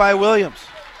 Blocked by Williams.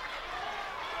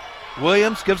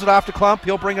 Williams gives it off to Klump.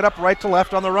 He'll bring it up right to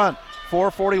left on the run.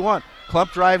 4:41.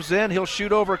 Klump drives in. He'll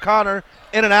shoot over Connor.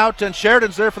 In and out, and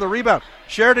Sheridan's there for the rebound.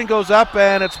 Sheridan goes up,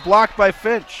 and it's blocked by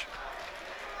Finch.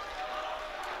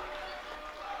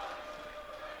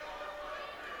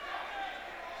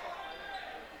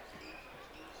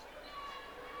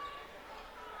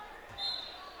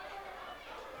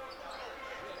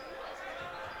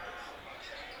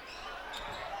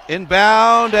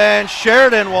 Inbound, and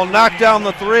Sheridan will knock down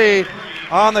the three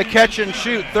on the catch and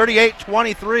shoot.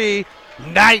 38-23.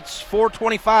 Knights,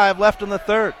 4:25 left in the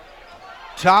third.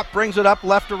 Top brings it up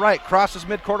left to right. Crosses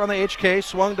midcourt on the HK.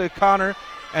 Swung to Connor,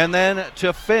 and then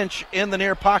to Finch in the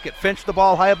near pocket. Finch the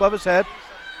ball high above his head.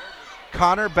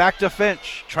 Connor back to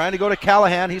Finch. Trying to go to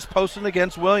Callahan. He's posting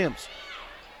against Williams.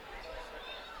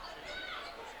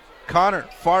 Connor,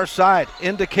 far side,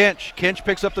 into Kinch. Kinch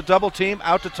picks up the double team,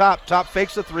 out to Top. Top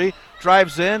fakes the three,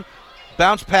 drives in,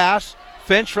 bounce pass.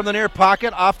 Finch from the near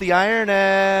pocket, off the iron,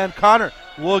 and Connor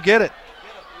will get it.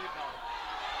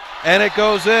 And it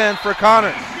goes in for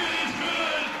Connor.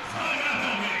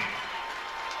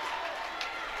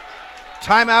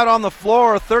 Timeout on the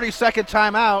floor, 30-second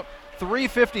timeout.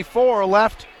 3:54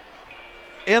 left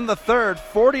in the third.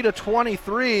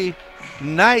 40-23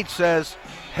 Knights as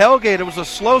Hellgate. It was a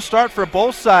slow start for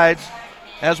both sides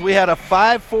as we had a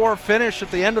 5-4 finish at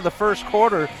the end of the first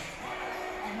quarter.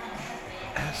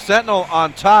 Sentinel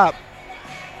on top.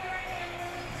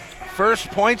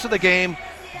 First points of the game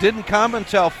didn't come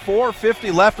until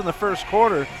 4:50 left in the first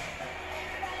quarter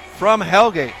from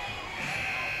Hellgate.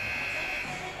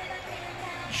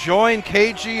 Join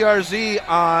KGRZ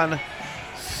on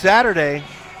Saturday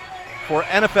for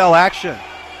NFL action.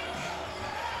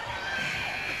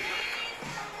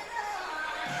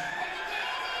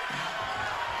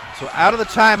 So out of the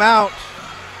timeout,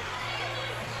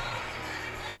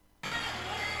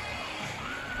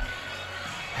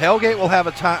 Hellgate will have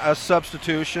a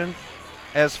substitution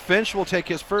as Finch will take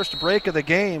his first break of the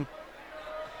game.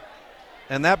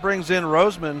 And that brings in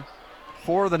Roseman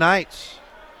for the Knights.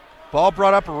 Ball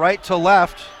brought up right to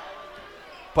left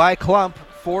by Klump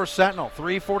for Sentinel.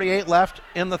 3:48 left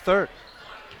in the third.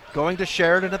 Going to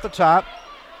Sheridan at the top.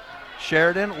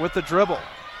 Sheridan with the dribble.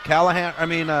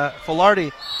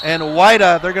 Filardi and White.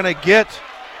 They're going to get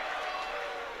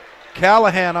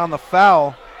Callahan on the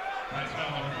foul.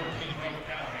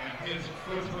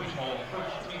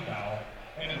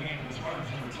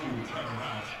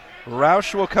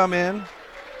 Roush will come in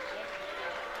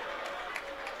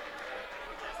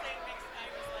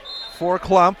for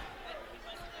Klump.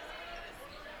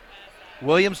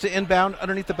 Williams to inbound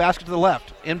underneath the basket to the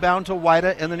left. Inbound to White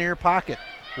in the near pocket.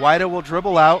 White will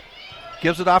dribble out.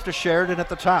 Gives it off to Sheridan at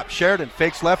the top. Sheridan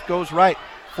fakes left, goes right.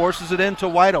 Forces it into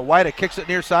White. White kicks it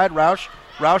near side. Roush.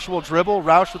 Roush will dribble.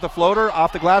 Roush with the floater.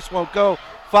 Off the glass, won't go.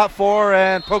 Fought for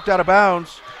and poked out of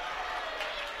bounds.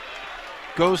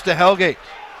 Goes to Hellgate.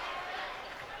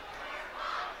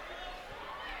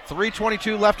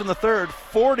 3:22 left in the third.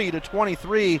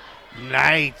 40-23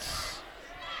 Knights.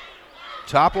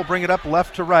 Top will bring it up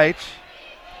left to right.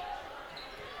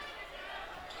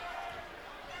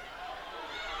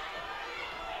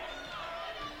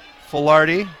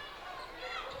 Filardi.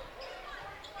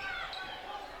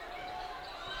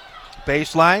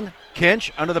 Baseline.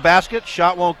 Kinch under the basket.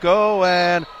 Shot won't go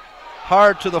and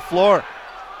hard to the floor.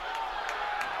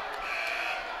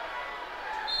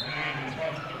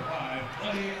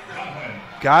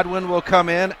 Godwin will come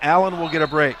in. Allen will get a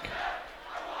break.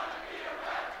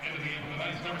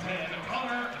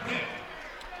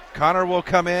 Connor will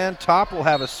come in. Top will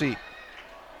have a seat.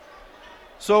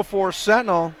 So for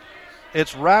Sentinel,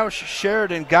 it's Roush,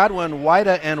 Sheridan, Godwin, White,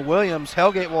 and Williams.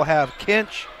 Hellgate will have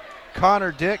Kinch,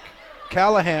 Connor, Dick,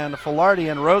 Callahan,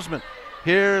 Filardi, and Roseman.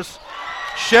 Here's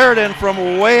Sheridan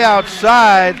from way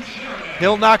outside.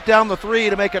 He'll knock down the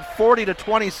three to make it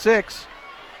 40-26.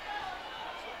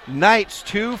 Knights,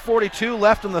 2:42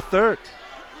 left in the third.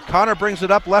 Connor brings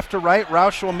it up left to right.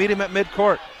 Roush will meet him at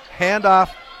midcourt. Handoff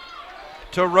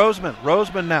to Roseman.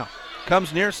 Roseman now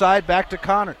comes near side back to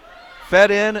Connor.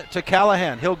 Fed in to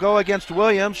Callahan. He'll go against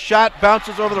Williams. Shot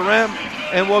bounces over the rim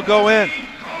and will go in.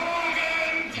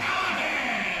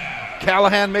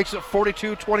 Callahan makes it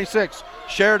 42-26.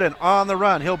 Sheridan on the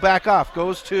run. He'll back off.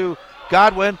 Goes to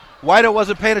Godwin. Whiteout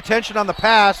wasn't paying attention on the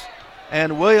pass,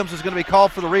 and Williams is going to be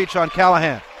called for the reach on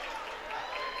Callahan.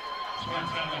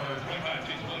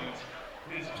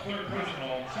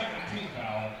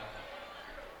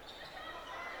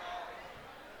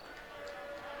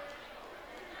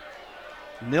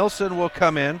 Nilsson will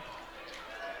come in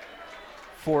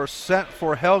for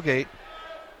Hellgate.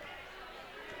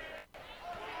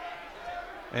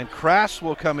 And Crass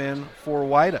will come in for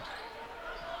Whiteout.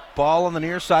 Ball on the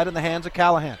near side in the hands of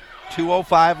Callahan.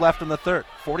 2:05 left in the third.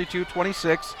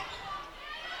 42-26.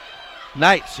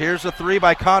 Knights. Here's a three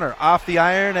by Connor. Off the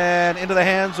iron and into the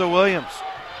hands of Williams.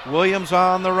 Williams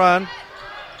on the run.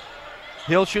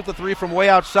 He'll shoot the three from way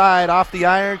outside. Off the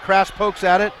iron. Crass pokes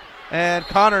at it. And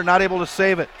Connor not able to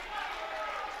save it.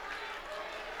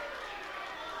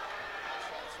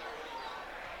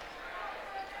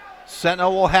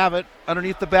 Sentinel will have it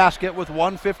underneath the basket with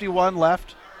 1:51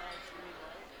 left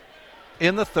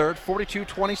in the third.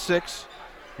 42-26.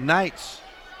 Knights.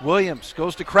 Williams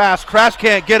goes to Crass. Crass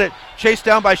can't get it. Chased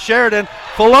down by Sheridan.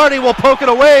 Filardi will poke it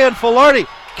away, and Filardi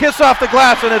kiss off the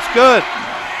glass, and it's good.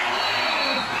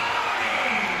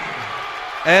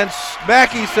 And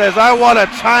Mackey says, I want a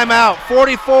timeout.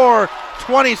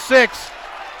 44-26.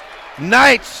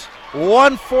 Knights,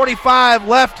 1:45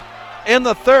 left in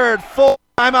the third. Full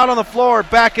timeout on the floor.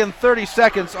 Back in 30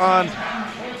 seconds on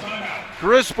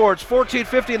Grizz Sports,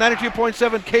 1450 and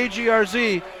 92.7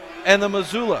 KGRZ and the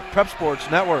Missoula Prep Sports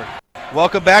Network.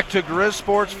 Welcome back to Grizz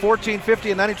Sports,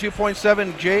 1450 and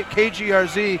 92.7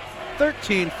 KGRZ,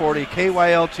 1340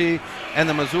 KYLT and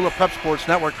the Missoula Prep Sports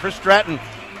Network. Chris Stratton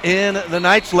in the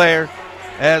Knights lair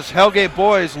as Hellgate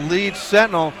boys lead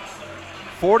Sentinel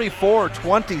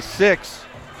 44-26.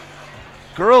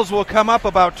 Girls will come up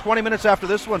about 20 minutes after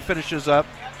this one finishes up.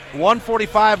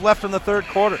 1:45 left in the third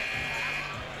quarter.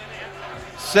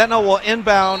 Sentinel will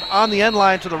inbound on the end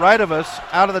line to the right of us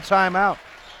out of the timeout.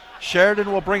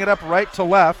 Sheridan will bring it up right to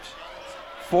left.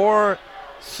 For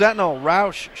Sentinel,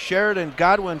 Roush, Sheridan,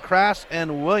 Godwin, Crass,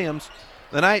 and Williams.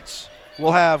 The Knights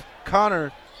will have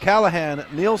Connor, Callahan,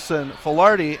 Nielsen,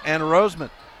 Filardi, and Roseman.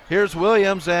 Here's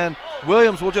Williams, and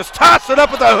Williams will just toss it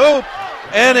up at the hoop,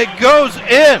 and it goes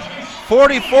in.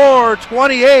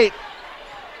 44-28.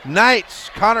 Knights.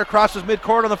 Connor crosses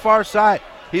midcourt on the far side.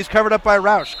 He's covered up by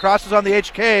Roush. Crosses on the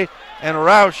HK, and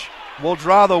Roush will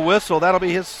draw the whistle. That'll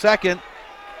be his second.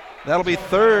 That'll be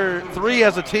three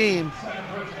as a team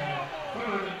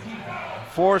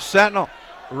for Sentinel.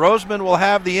 Roseman will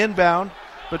have the inbound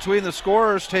between the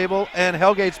scorer's table and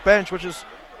Hellgate's bench, which is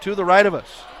to the right of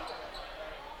us.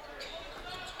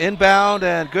 Inbound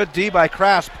and good D by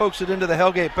Crass pokes it into the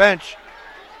Hellgate bench.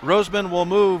 Roseman will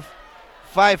move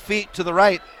 5 feet to the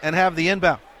right and have the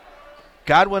inbound.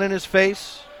 Godwin in his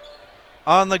face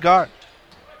on the guard.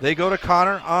 They go to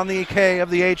Connor on the K of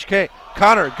the HK.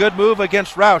 Connor, good move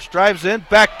against Roush. Drives in,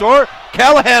 back door.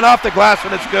 Callahan off the glass,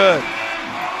 and it's good.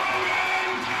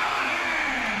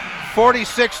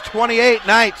 46-28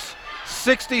 Knights.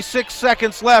 66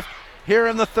 seconds left here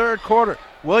in the third quarter.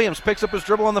 Williams picks up his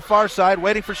dribble on the far side,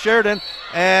 waiting for Sheridan,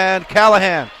 and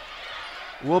Callahan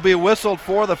will be whistled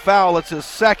for the foul. It's his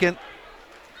second.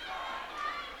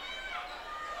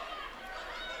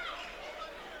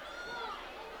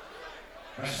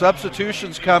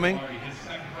 Substitutions coming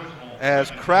as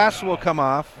Crass will come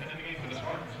off,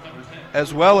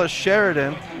 as well as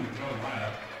Sheridan.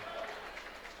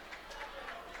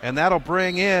 And that'll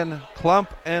bring in Klump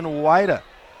and Whiteout.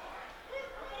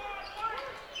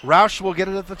 Roush will get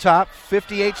it at the top.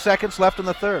 58 seconds left in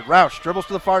the third. Roush dribbles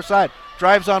to the far side.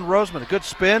 Drives on Roseman. A good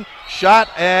spin. Shot.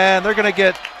 And they're going to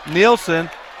get Nielsen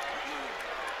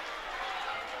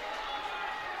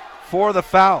for the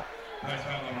foul.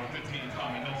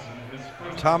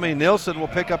 Tommy Nielsen will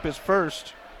pick up his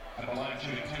first.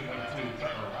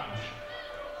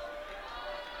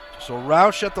 So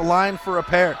Roush at the line for a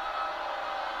pair.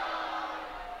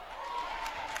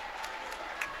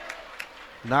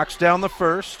 Knocks down the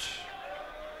first.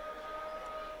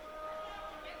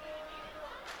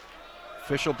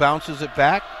 Official bounces it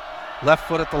back. Left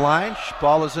foot at the line.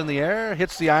 Ball is in the air.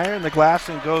 Hits the iron, the glass,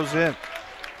 and goes in.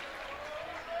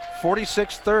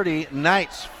 46-30.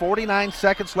 Knights. 49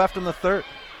 seconds left in the third.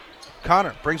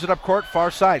 Connor brings it up court, far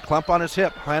side. Klump on his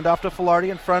hip. Hand off to Filardi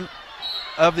in front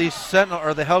of the Sentinel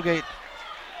or the Hellgate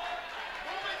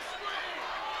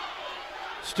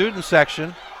student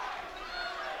section.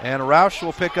 And Roush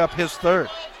will pick up his third.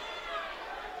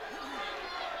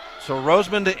 So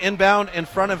Roseman to inbound in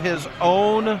front of his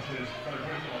own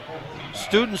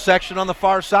student section on the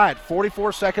far side.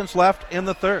 44 seconds left in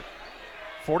the third.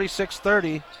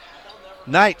 46-30.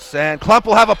 Knights, and Klump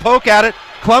will have a poke at it.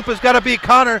 Klump has got to beat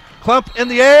Connor. Klump in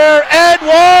the air, and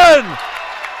one!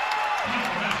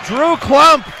 Drew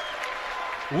Klump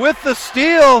with the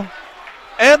steal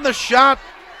and the shot.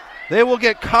 They will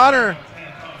get Connor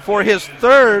for his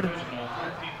third.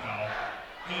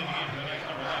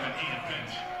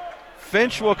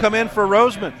 Finch will come in for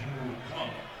Roseman.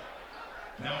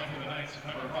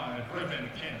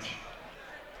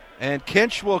 And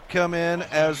Kinch will come in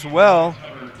as well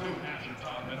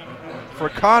for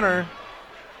Connor.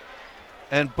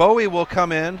 And Bowie will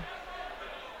come in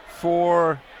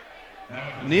for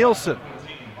Nielsen.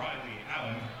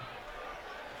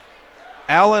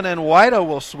 Allen and Whito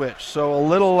will switch. So a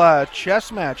little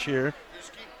chess match here.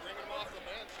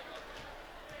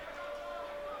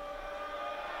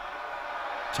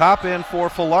 Top in for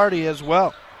Filardi as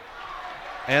well.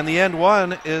 And the end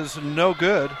one is no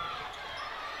good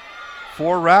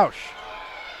for Roush.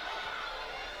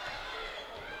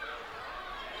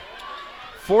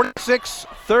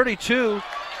 46-32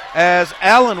 as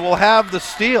Allen will have the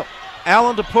steal.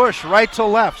 Allen to push right to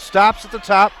left. Stops at the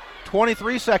top.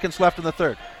 23 seconds left in the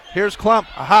third. Here's Klump.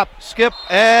 A hop, skip,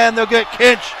 and they'll get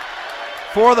Kinch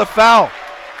for the foul.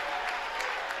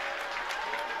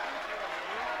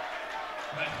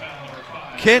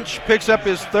 Kinch picks up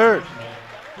his third.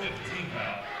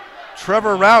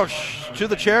 Trevor Roush to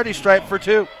the charity stripe for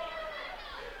two.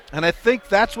 And I think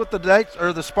that's what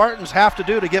the Spartans have to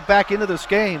do to get back into this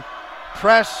game.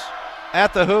 Press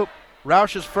at the hoop.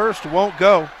 Roush's first won't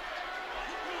go.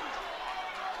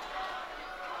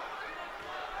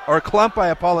 Or Klump, I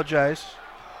apologize.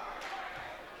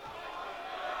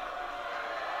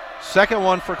 Second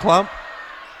one for Klump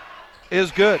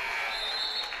is good.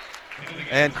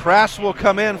 And Crass will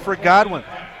come in for Godwin.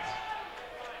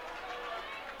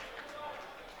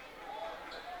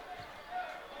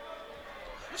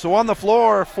 So on the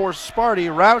floor for Sparty,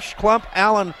 Roush, Klump,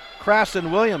 Allen, Crass,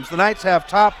 and Williams. The Knights have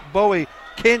Top, Bowie,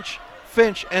 Kinch,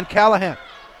 Finch, and Callahan.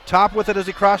 Top with it as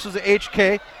he crosses the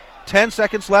HK. 10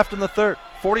 seconds left in the third.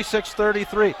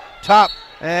 46-33. Top,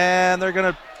 and they're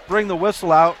going to bring the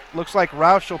whistle out. Looks like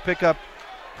Roush will pick up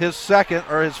his second,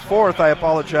 or his fourth, I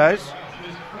apologize.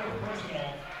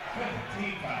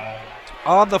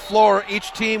 On the floor,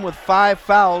 each team with 5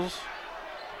 fouls.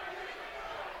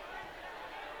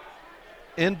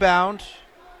 Inbound,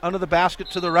 under the basket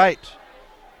to the right.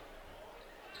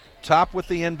 Top with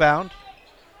the inbound.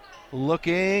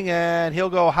 Looking, and he'll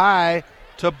go high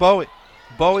to Bowie.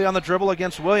 Bowie on the dribble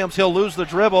against Williams. He'll lose the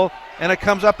dribble, and it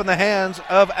comes up in the hands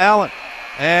of Allen.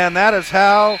 And that is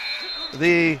how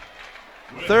the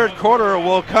third quarter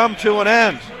will come to an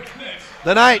end.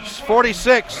 The Knights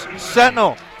 46,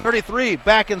 Sentinel 33,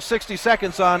 back in 60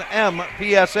 seconds on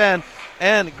MPSN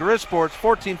and Grizz Sports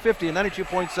 1450 and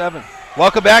 92.7.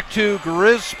 Welcome back to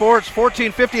Grizz Sports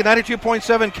 1450 and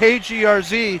 92.7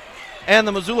 KGRZ and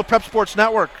the Missoula Prep Sports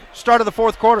Network. Start of the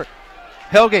fourth quarter.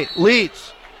 Hellgate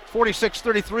leads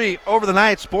 46-33 over the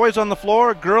Knights. Boys on the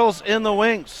floor, girls in the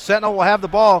wings. Sentinel will have the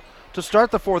ball to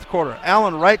start the fourth quarter.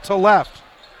 Allen right to left.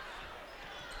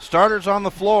 Starters on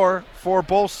the floor for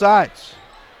both sides.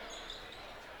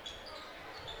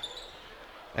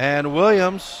 And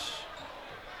Williams,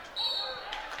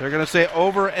 they're going to say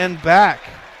over and back.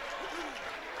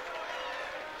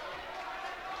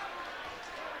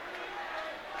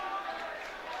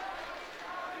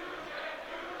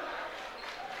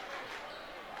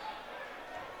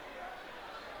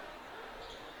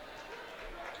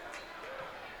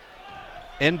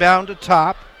 Inbound to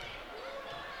Top.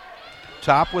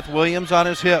 Top with Williams on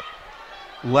his hip.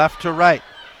 Left to right.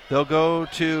 They'll go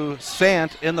to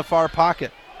Sant in the far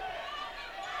pocket.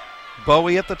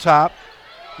 Bowie at the top.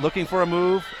 Looking for a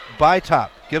move by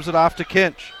Top. Gives it off to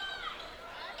Kinch.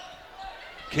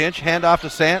 Kinch, hand off to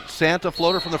Sant. Sant a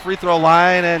floater from the free throw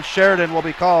line, and Sheridan will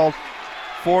be called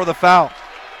for the foul.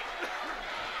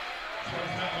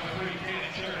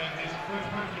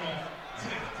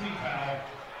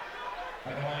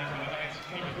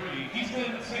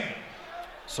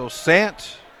 So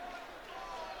Sant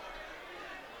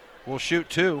will shoot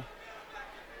two.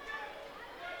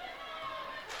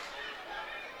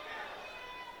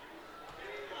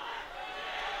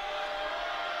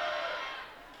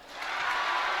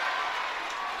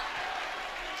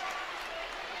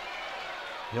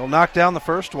 He'll knock down the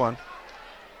first one.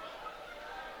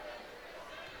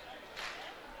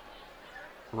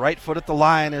 Right foot at the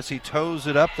line as he toes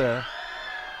it up there.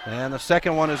 And the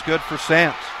second one is good for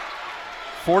Sands.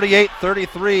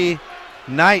 48-33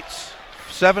 Knights.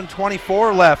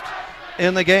 7:24 left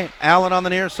in the game. Allen on the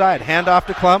near side. Hand off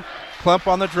to Klump. Klump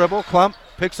on the dribble. Klump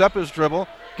picks up his dribble.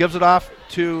 Gives it off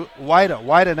to Weida.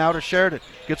 Weida now to Sheridan.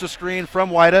 Gets a screen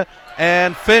from Weida.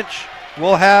 And Finch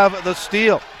will have the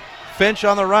steal. Finch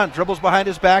on the run. Dribbles behind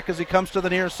his back as he comes to the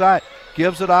near side.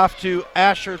 Gives it off to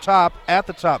Asher Top at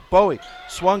the top. Bowie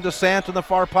swung to Sant in the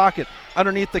far pocket.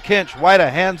 Underneath the Kinch. Weida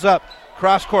hands up.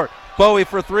 Cross court. Bowie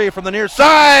for three from the near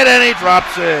side, and he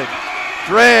drops it.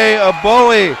 Dre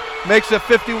Bowie makes it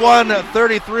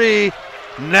 51-33.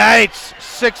 Knights,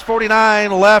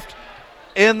 6:49 left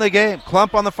in the game.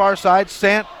 Klump on the far side.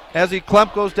 Sant as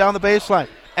Klump goes down the baseline.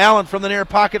 Allen from the near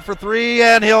pocket for three,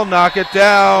 and he'll knock it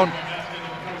down.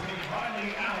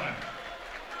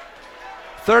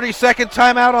 30-second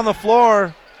timeout on the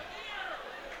floor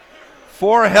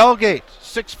for Hellgate.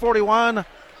 6:41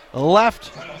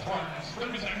 left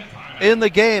in the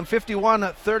game.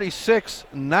 51-36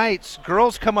 Knights.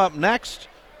 Girls come up next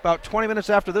about 20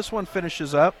 minutes after this one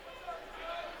finishes up.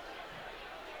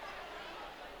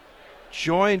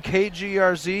 Join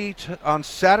KGRZ on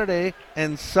Saturday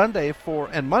and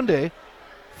Monday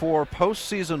for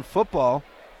postseason football,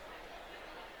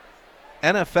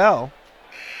 NFL.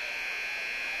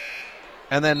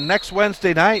 And then next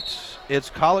Wednesday night, it's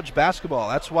college basketball.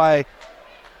 That's why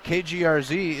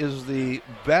KGRZ is the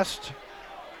best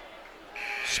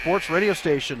sports radio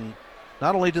station.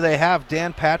 Not only do they have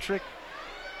Dan Patrick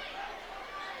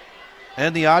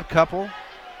and the Odd Couple,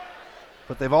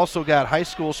 but they've also got high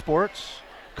school sports,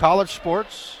 college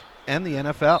sports, and the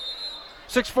NFL.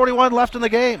 6:41 left in the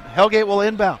game. Hellgate will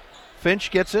inbound.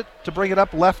 Finch gets it to bring it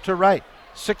up left to right.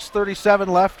 6:37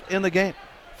 left in the game.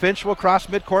 Finch will cross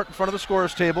midcourt in front of the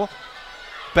scorer's table.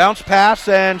 Bounce pass,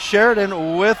 and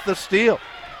Sheridan with the steal.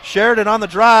 Sheridan on the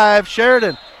drive.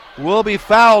 Sheridan will be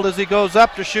fouled as he goes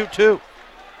up to shoot two.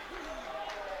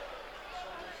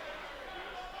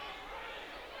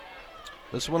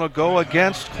 This one will go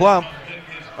against Klump.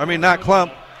 I mean, not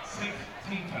Klump.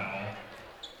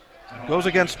 Goes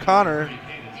against Connor.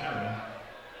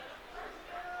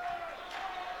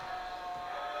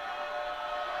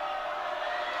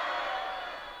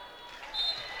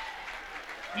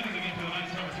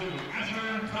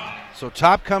 So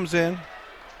Top comes in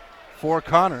for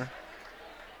Connor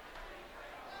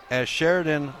as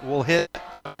Sheridan will hit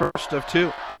the first of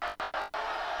two.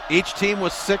 Each team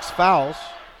with 6 fouls.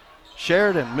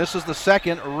 Sheridan misses the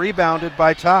second, rebounded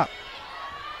by Top.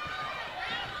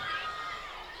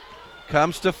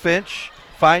 Comes to Finch,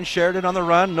 finds Sheridan on the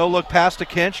run, no look pass to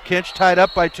Kinch. Kinch tied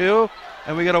up by 2,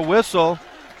 and we get a whistle.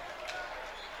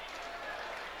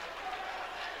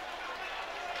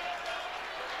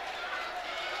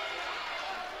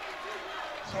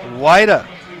 Weida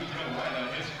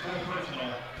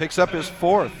picks up his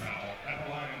 4th.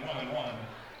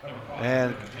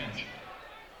 And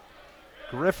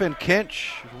Griffin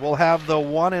Kinch will have the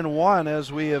 1-and-1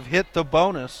 as we have hit the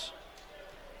bonus.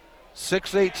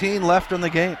 6:18 left in the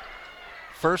game.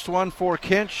 First one for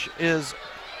Kinch is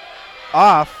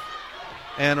off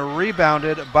and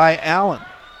rebounded by Allen.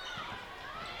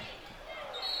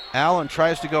 Allen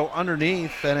tries to go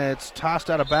underneath, and it's tossed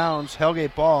out of bounds.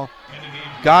 Hellgate ball.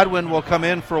 Godwin will come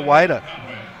in for Weida.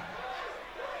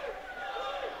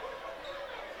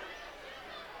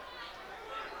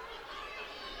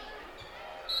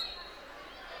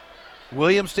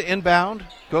 Williams to inbound.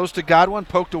 Goes to Godwin.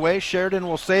 Poked away. Sheridan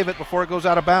will save it before it goes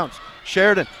out of bounds.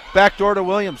 Sheridan backdoor to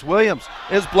Williams. Williams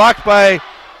is blocked by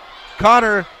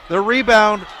Connor. The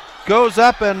rebound goes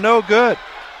up and no good.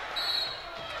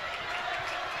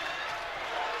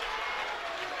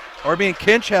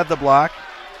 Kinch had the block.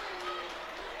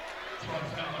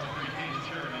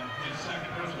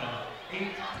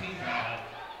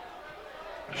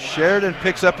 Sheridan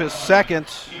picks up his second.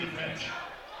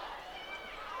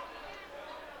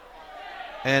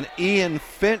 And Ian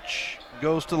Finch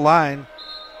goes to the line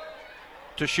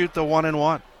to shoot the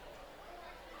 1-and-1.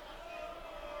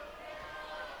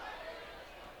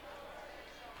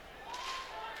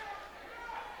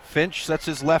 Finch sets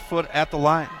his left foot at the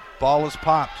line. Ball is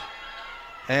popped.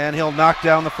 And he'll knock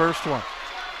down the first one.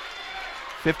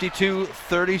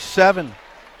 52-37.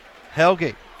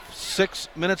 Hellgate. 6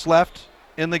 minutes left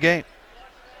in the game.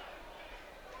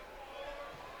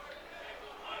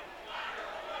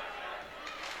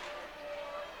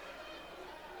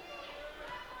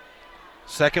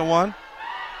 Second one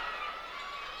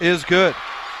is good.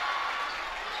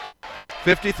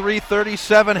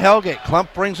 53-37 Hellgate.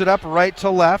 Klump brings it up right to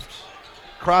left.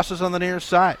 Crosses on the near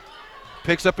side.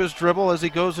 Picks up his dribble as he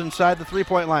goes inside the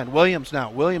three-point line. Williams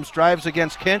now. Williams drives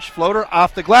against Kinch. Floater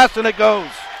off the glass, and it goes.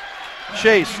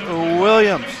 Chase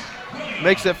Williams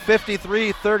makes it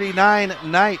 53-39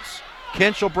 Knights.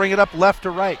 Kinch will bring it up left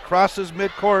to right. Crosses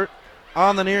midcourt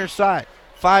on the near side.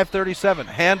 5:37.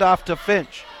 Handoff to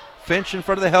Finch. Finch in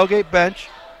front of the Hellgate bench.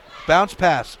 Bounce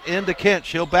pass into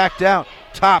Kinch. He'll back down.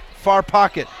 Top, far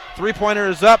pocket. Three-pointer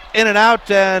is up, in and out,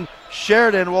 and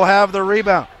Sheridan will have the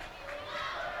rebound.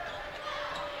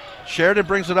 Sheridan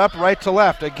brings it up right to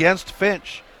left against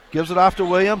Finch. Gives it off to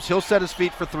Williams. He'll set his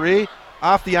feet for three.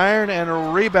 Off the iron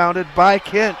and rebounded by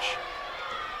Kinch.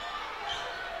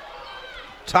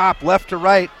 Top, left to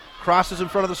right. Crosses in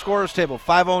front of the scorer's table.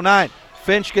 5:09.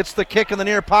 Finch gets the kick in the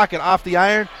near pocket. Off the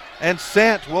iron, and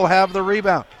Sant will have the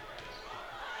rebound.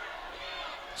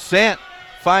 Sant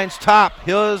finds Top.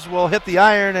 His will hit the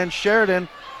iron, and Sheridan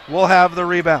will have the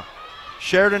rebound.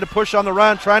 Sheridan to push on the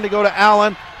run, trying to go to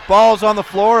Allen. Ball's on the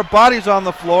floor, body's on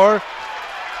the floor,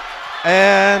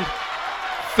 and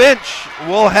Finch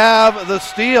will have the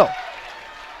steal.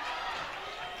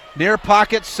 Near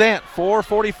pocket Sant,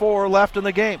 4:44 left in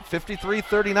the game,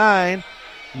 53-39.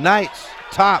 Knights,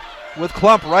 Top with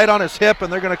Klump right on his hip,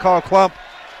 and they're going to call Klump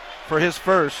for his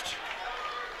first.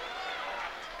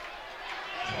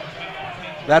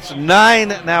 That's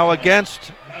 9 now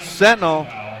against Sentinel.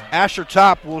 Asher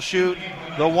Top will shoot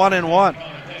the 1-and-1.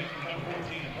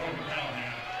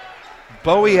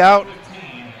 Bowie out,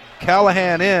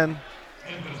 Callahan in.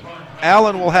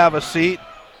 Allen will have a seat,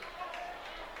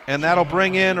 and that'll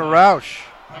bring in Roush.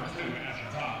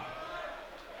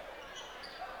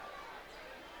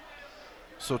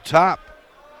 So Top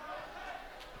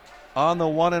on the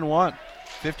 1-and-1,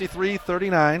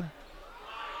 53-39.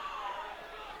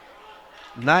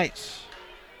 Knights.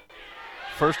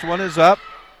 First one is up,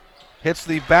 hits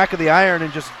the back of the iron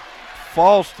and just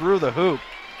falls through the hoop.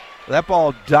 That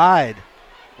ball died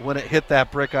when it hit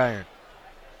that brick iron.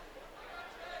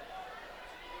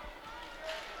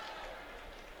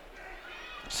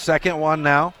 Second one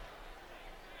now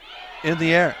in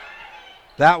the air.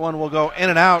 That one will go in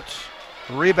and out.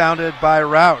 Rebounded by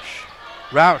Roush.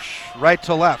 Roush right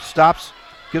to left. Stops.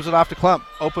 Gives it off to Klump.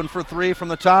 Open for three from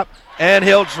the top. And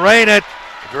he'll drain it.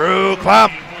 Drew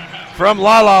Klump from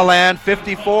La La Land.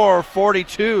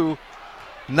 54-42.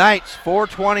 Knights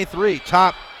 4:23.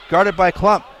 Top guarded by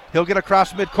Klump. He'll get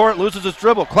across midcourt. Loses his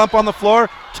dribble. Klump on the floor.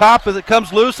 Top as it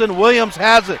comes loose, and Williams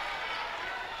has it.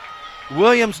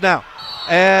 Williams now.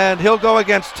 And he'll go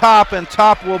against Top, and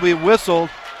Top will be whistled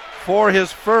for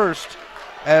his first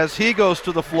as he goes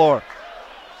to the floor.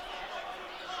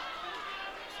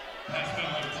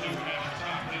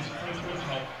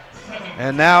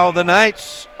 And now the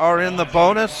Knights are in the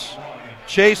bonus.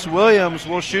 Chase Williams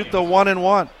will shoot the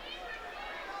 1-and-1.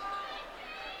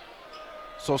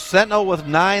 So Sentinel with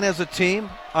 9 as a team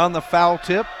on the foul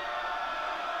tip.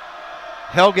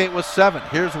 Hellgate with 7.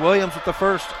 Here's Williams with the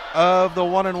first of the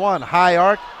 1-and-1. High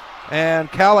arc, and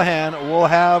Callahan will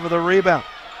have the rebound.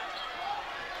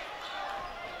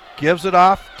 Gives it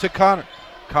off to Connor.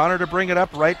 Connor to bring it up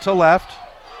right to left.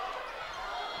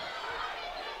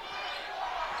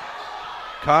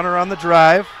 Connor on the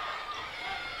drive.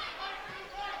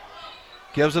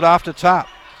 Gives it off to Top.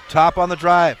 Top on the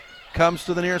drive. Comes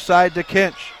to the near side to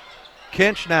Kinch.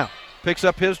 Kinch now picks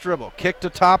up his dribble. Kick to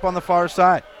Top on the far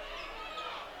side.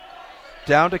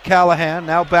 Down to Callahan.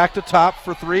 Now back to Top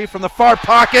for three from the far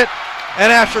pocket.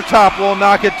 And Asher Top will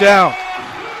knock it down.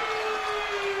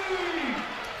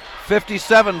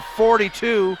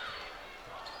 57-42.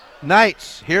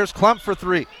 Knights. Here's Klump for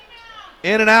three.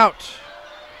 In and out.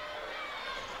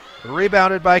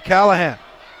 Rebounded by Callahan.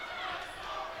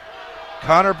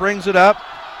 Connor brings it up.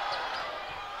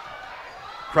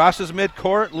 Crosses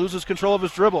midcourt, loses control of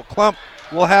his dribble. Klump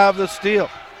will have the steal.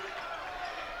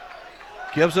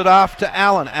 Gives it off to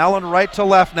Allen. Allen right to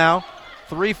left now.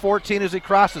 3:14 as he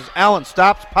crosses. Allen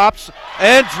stops, pops,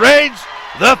 and drains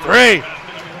the three.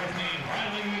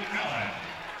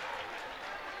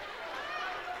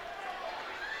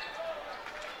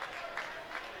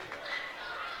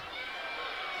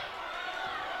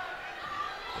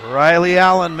 Riley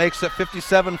Allen makes it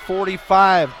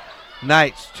 57-45.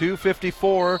 Knights,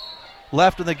 2:54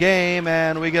 left in the game,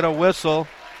 and we get a whistle.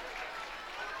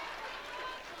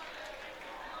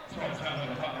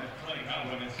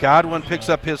 Godwin picks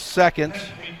up his second.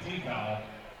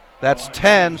 That's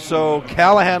 10, so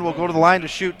Callahan will go to the line to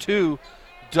shoot two.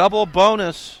 Double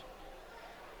bonus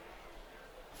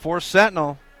for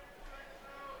Sentinel.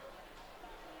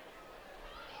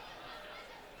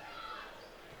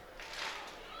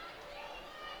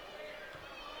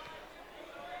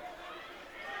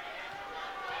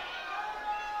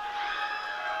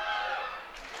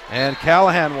 And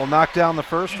Callahan will knock down the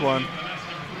first one.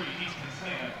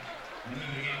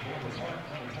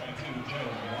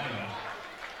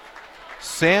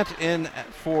 Sant in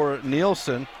for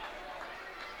Nielsen.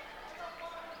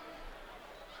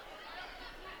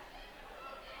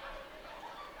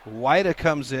 Whita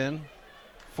comes in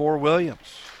for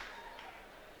Williams.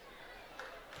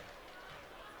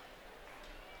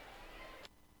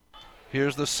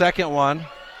 Here's the second one,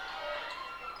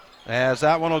 as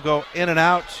that one will go in and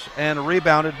out and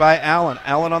rebounded by Allen.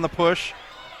 Allen on the push,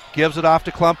 gives it off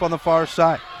to Klump on the far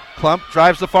side. Klump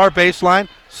drives the far baseline,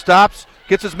 stops,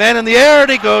 gets his man in the air,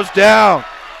 and he goes down.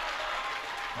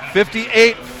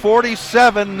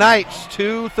 58-47 Knights,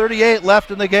 2:38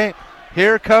 left in the game.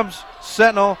 Here comes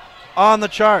Sentinel on the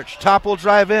charge. Top will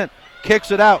drive in, kicks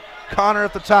it out. Connor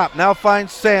at the top, now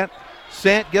finds Sant.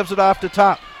 Sant gives it off to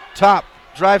Top. Top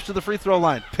drives to the free throw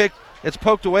line. It's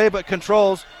poked away but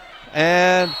controls,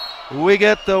 and we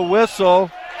get the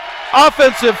whistle.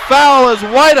 Offensive foul as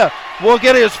Whita will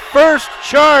get his first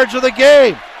charge of the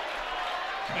game.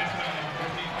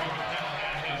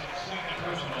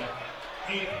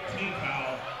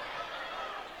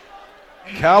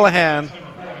 Callahan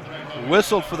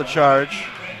whistled for the charge.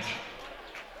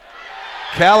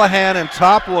 Callahan and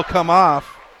Top will come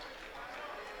off.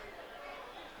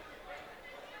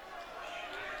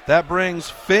 That brings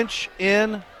Finch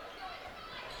in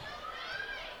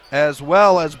as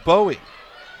well as Bowie.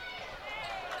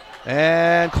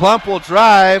 And Klump will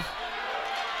drive.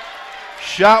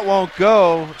 Shot won't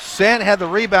go. Sant had the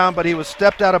rebound, but he was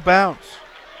stepped out of bounds.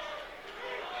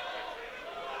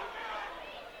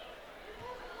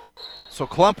 So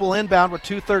Klump will inbound with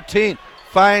 2:13.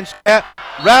 Finds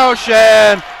Roush,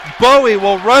 and Bowie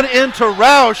will run into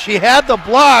Roush. He had the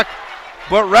block,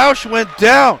 but Roush went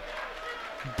down.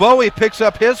 Bowie picks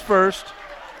up his first,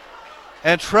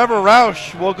 and Trevor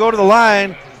Roush will go to the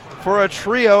line for a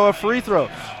trio of free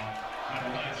throws.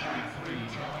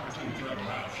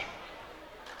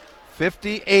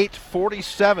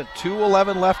 58-47,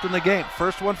 2:11 left in the game.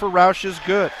 First one for Roush is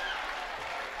good.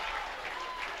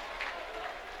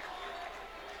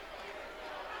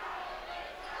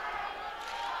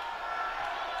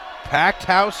 Packed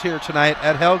house here tonight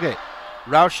at Hellgate.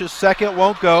 Roush's second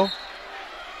won't go.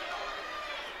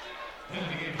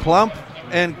 Klump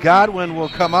and Godwin will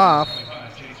come off.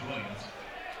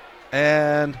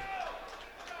 And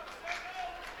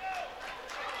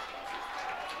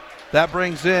that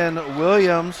brings in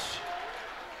Williams.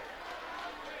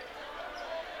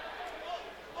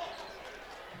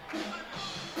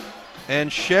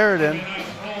 And Sheridan.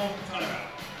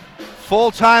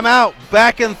 Full timeout.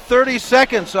 Back in 30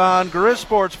 seconds on Grizz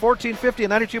Sports 1450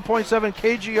 and 92.7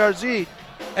 KGRZ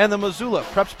and the Missoula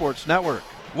Prep Sports Network.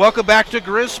 Welcome back to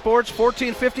Grizz Sports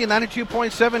 1450 and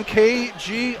 92.7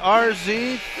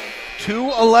 KGRZ.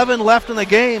 2:11 left in the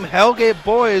game. Hellgate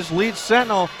boys lead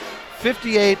Sentinel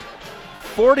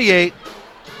 58-48.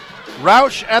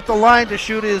 Roush at the line to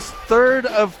shoot his third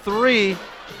of three.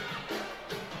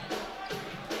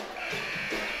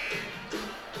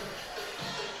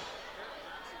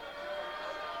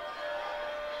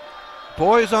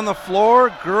 Boys on the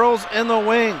floor, girls in the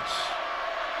wings.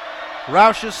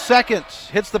 Roush's second,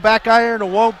 hits the back iron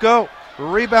and won't go.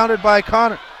 Rebounded by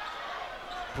Connor.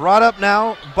 Brought up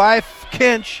now by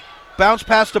Kinch. Bounce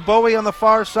pass to Bowie on the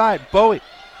far side. Bowie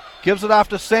gives it off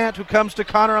to Sant, who comes to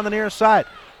Connor on the near side.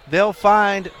 They'll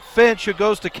find Finch, who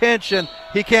goes to Kinch, and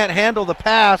he can't handle the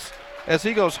pass as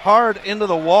he goes hard into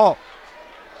the wall.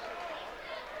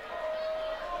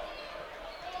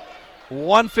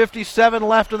 1:57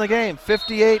 left in the game,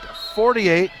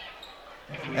 58-48,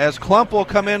 as Klump will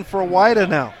come in for Whita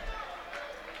now.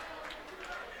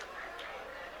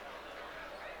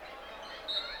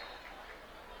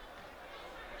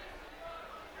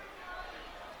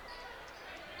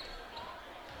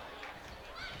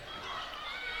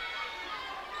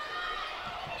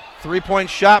 Three-point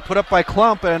shot put up by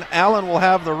Klump, and Allen will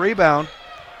have the rebound.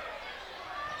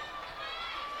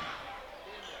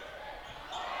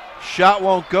 Shot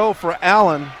won't go for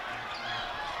Allen.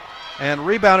 And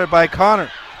rebounded by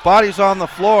Connor. Bodies on the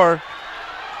floor.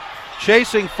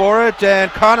 Chasing for it,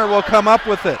 and Connor will come up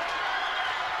with it.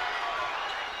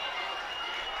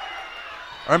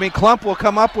 Klump will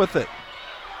come up with it.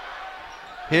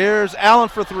 Here's Allen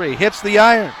for three. Hits the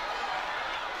iron.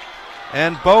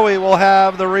 And Bowie will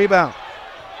have the rebound.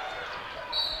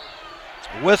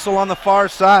 Whistle on the far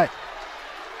side.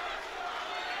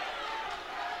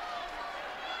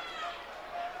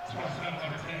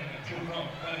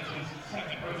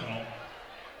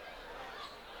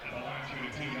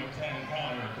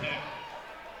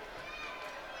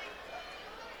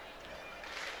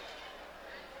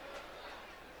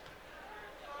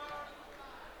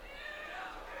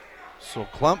 So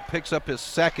Klump picks up his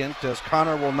second as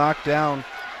Connor will knock down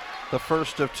the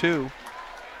first of two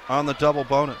on the double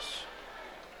bonus.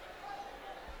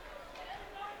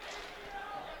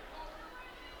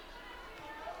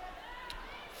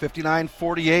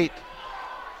 (59-48)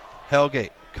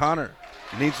 Hellgate. Connor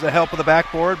needs the help of the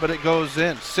backboard, but it goes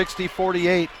in.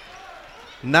 60-48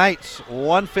 Knights.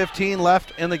 1:15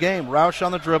 left in the game. Roush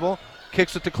on the dribble.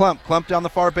 Kicks it to Klump. Klump down the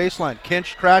far baseline.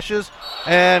 Kinch crashes.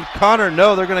 And Connor,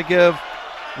 no, they're going to give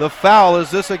the foul. Is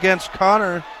this against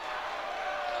Connor?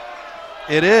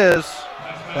 It is.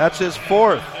 That's his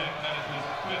fourth.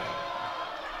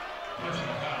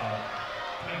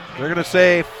 They're going to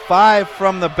say 5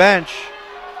 from the bench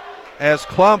as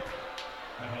Klump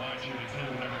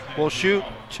will shoot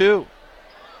 2.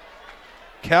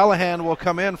 Callahan will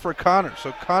come in for Connor.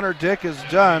 So Connor Dick is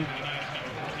done.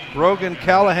 Brogan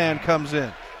Callahan comes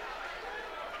in.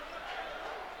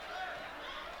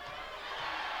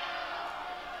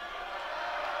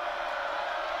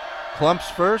 Klump's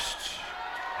first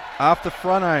off the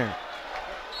front iron.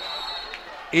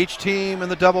 Each team in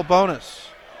the double bonus.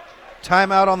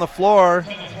 Timeout on the floor.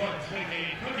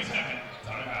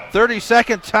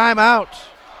 30-second timeout.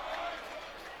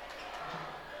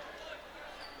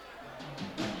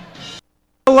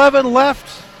 $11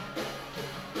 left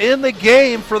in the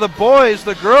game for the boys.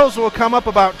 The girls will come up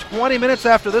about 20 minutes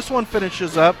after this one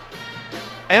finishes up.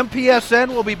 MPSN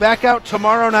will be back out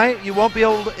tomorrow night. It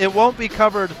won't be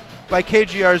covered by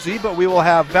KGRZ, but we will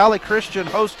have Valley Christian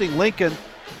hosting Lincoln.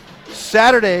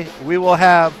 Saturday, we will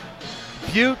have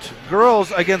Butte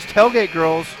girls against Hellgate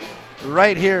girls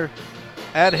right here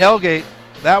at Hellgate.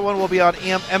 That one will be on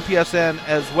MPSN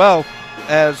as well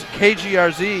as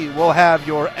KGRZ will have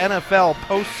your NFL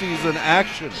postseason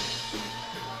action.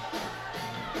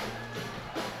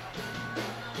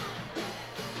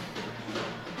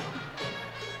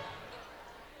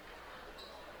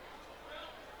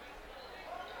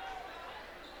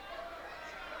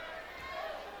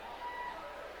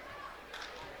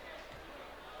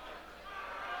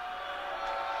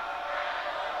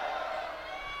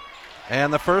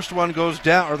 And the first one goes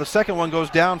down, or the second one goes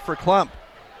down for Klump.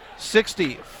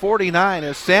 60-49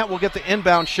 as Sant will get the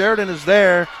inbound. Sheridan is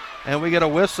there, and we get a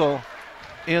whistle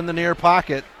in the near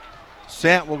pocket.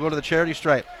 Sant will go to the charity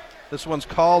stripe. This one's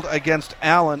called against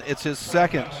Allen. It's his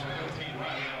second.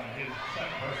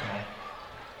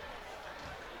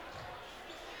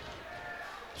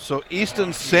 So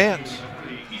Easton Sant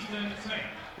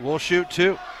will shoot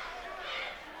 2.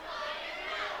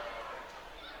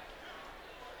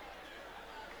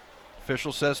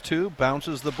 Official says 2,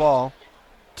 bounces the ball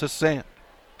to Sant.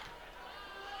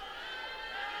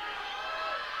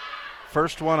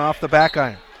 First one off the back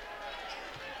iron.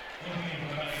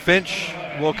 Finch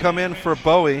will come in for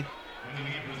Bowie.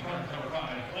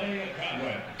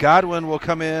 Godwin will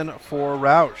come in for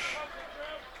Roush.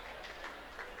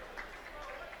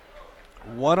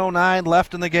 1:09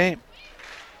 left in the game.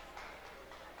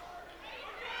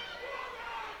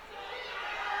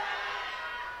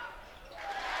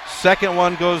 Second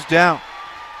one goes down.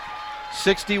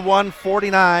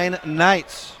 61-49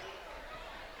 Knights.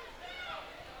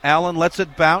 Allen lets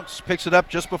it bounce, picks it up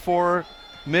just before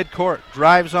midcourt,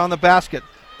 drives on the basket.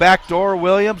 Backdoor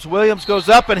Williams. Williams goes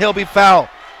up and he'll be fouled.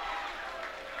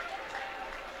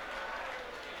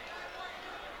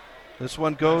 This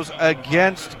one goes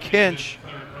against Kinch.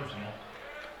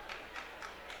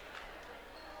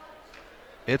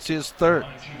 It's his third.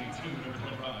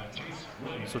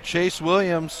 So Chase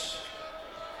Williams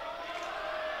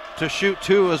to shoot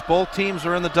 2 as both teams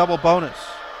are in the double bonus.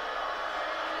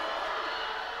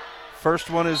 First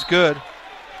one is good.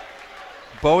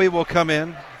 Bowie will come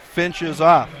in. Finch is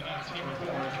off.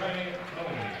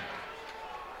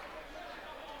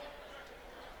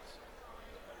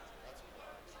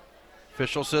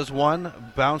 Official says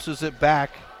 1, bounces it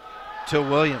back to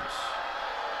Williams.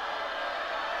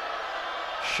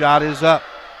 Shot is up.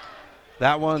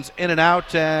 That one's in and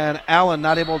out, and Allen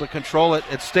not able to control it.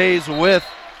 It stays with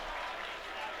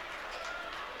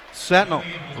Sentinel.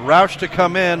 Roush to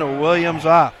come in, Williams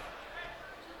off.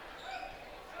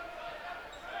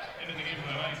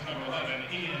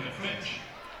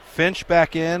 Finch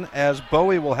back in as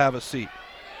Bowie will have a seat.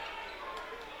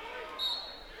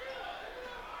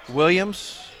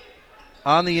 Williams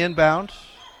on the inbound,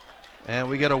 and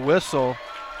we get a whistle.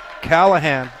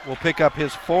 Callahan will pick up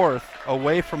his 4th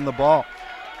away from the ball.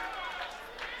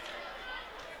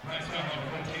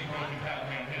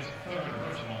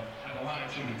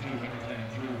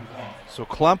 So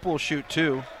Klump will shoot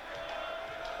 2.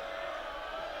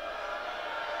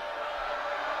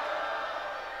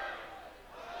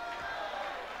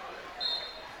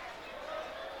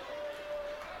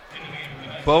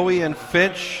 Bowie and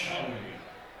Finch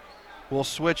will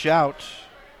switch out.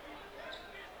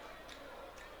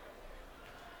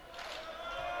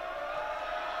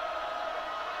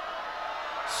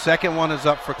 Second one is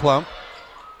up for Klump,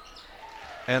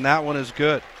 and that one is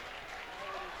good.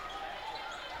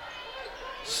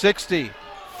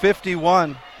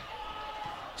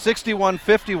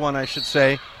 61-51, I should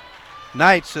say.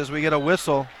 Knights as we get a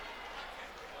whistle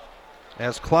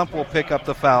as Klump will pick up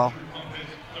the foul.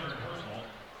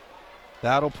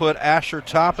 That'll put Asher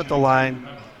Top at the line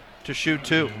to shoot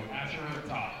 2.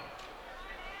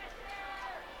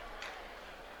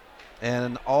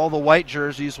 And all the white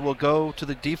jerseys will go to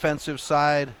the defensive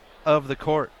side of the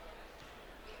court.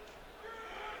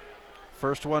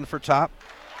 First one for Top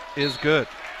is good.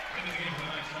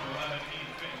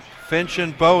 Finch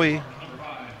and Bowie.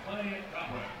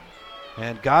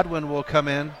 And Godwin will come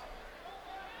in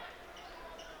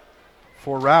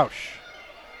for Roush.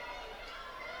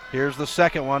 Here's the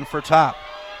second one for Top.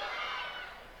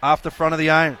 Off the front of the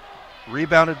iron.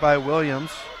 Rebounded by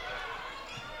Williams.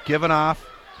 Given off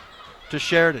to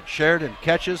Sheridan. Sheridan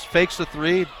catches, fakes the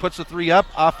three, puts the three up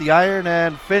off the iron,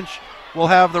 and Finch will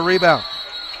have the rebound.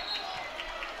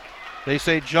 They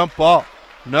say jump ball.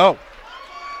 No.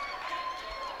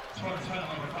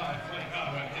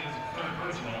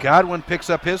 Godwin picks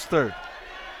up his third.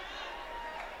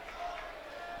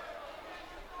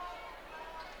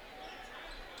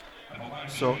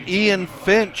 So Ian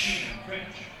Finch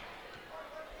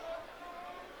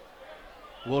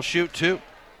will shoot 2.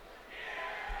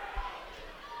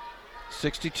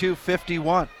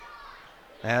 62-51.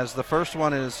 As the first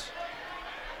one is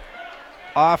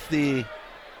off the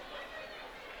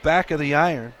back of the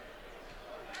iron.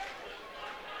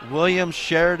 Williams,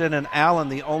 Sheridan, and Allen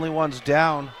the only ones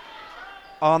down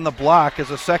on the block as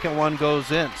the second one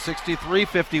goes in.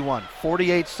 63-51.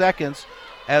 48 seconds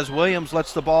as Williams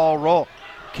lets the ball roll.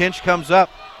 Kinch comes up,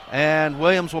 and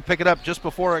Williams will pick it up just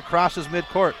before it crosses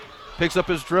midcourt. Picks up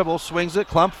his dribble, swings it,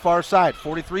 Klump far side.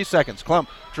 43 seconds. Klump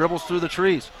dribbles through the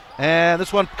trees. And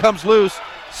this one comes loose.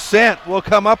 Sant will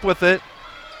come up with it.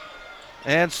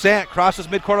 And Sant crosses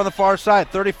midcourt on the far side.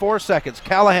 34 seconds.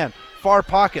 Callahan, far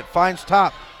pocket, finds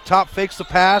Top. Top fakes the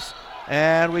pass,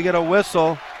 and we get a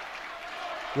whistle.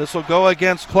 This will go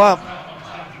against Klump.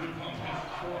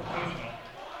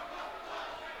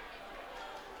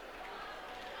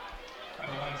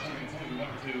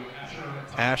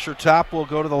 Asher Top will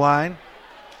go to the line.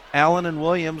 Allen and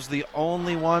Williams the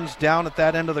only ones down at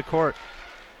that end of the court.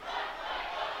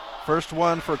 First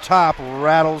one for Top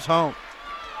rattles home.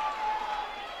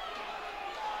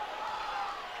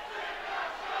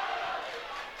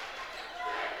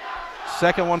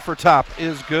 Second one for Top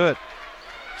is good.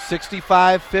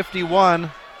 65-51.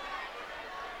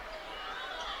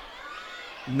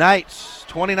 Knights,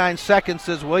 29 seconds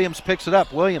as Williams picks it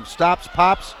up. Williams stops,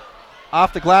 pops.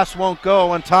 Off the glass won't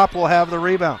go, and Top will have the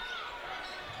rebound.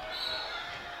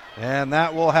 And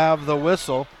that will have the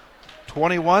whistle.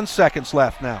 21 seconds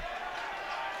left now.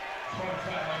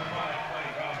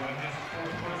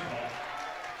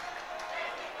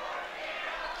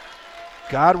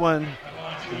 Godwin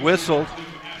whistled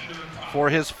for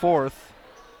his fourth.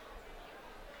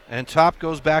 And Top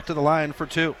goes back to the line for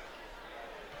 2.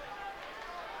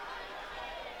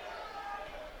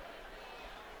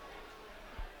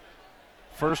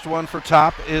 First one for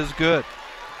Top is good.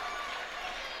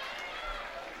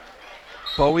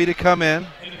 Bowie to come in.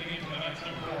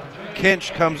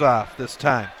 Kinch comes off this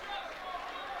time.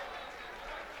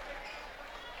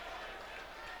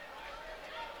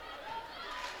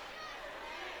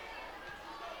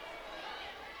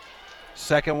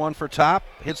 Second one for Top.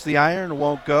 Hits the iron,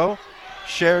 won't go.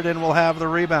 Sheridan will have the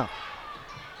rebound.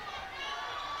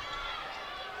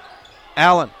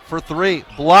 Allen for 3.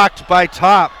 Blocked by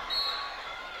Top.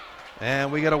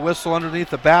 And we get a whistle underneath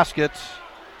the basket.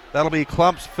 That'll be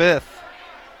Klump's 5th.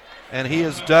 And he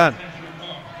is done.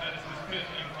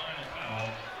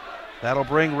 That'll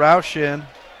bring Roush in.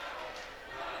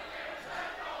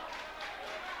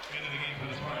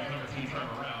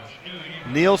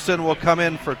 Nielsen will come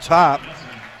in for Top.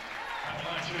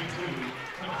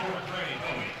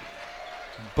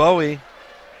 Bowie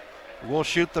will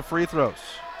shoot the free throws.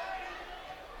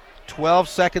 12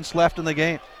 seconds left in the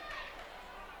game.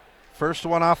 First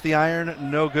one off the iron,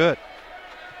 no good.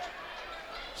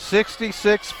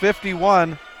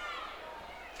 66-51.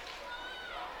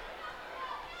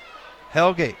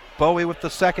 Hellgate. Bowie with the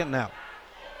second now.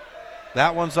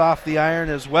 That one's off the iron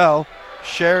as well.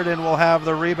 Sheridan will have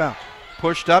the rebound.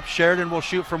 Pushed up, Sheridan will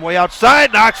shoot from way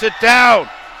outside, knocks it down.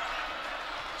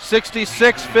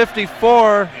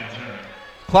 66-54.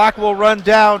 Clock will run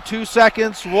down. 2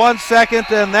 seconds, 1 second,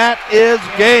 and that is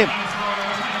game.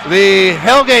 The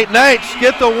Hellgate Knights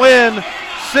get the win,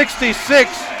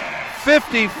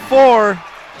 66-54.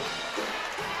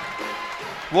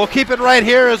 We'll keep it right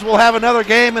here as we'll have another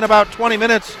game in about 20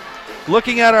 minutes.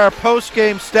 Looking at our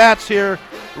post-game stats here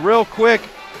real quick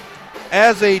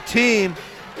as a team.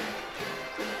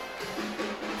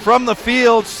 From the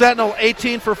field, Sentinel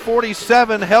 18 for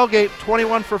 47, Hellgate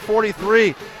 21 for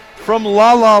 43. From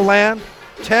La La Land,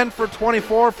 10 for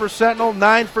 24 for Sentinel,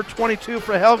 9 for 22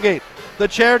 for Hellgate. The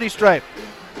charity stripe,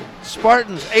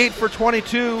 Spartans 8 for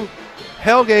 22,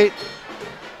 Hellgate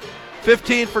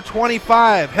 15 for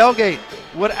 25. Hellgate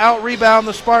would out-rebound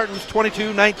the Spartans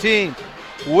 22-19.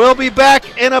 We'll be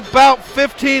back in about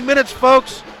 15 minutes,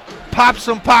 folks. Pop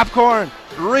some popcorn,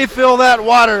 refill that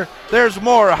water. There's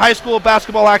more high school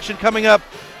basketball action coming up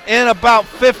in about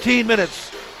 15 minutes.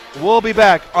 We'll be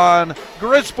back on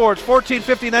Grid Sports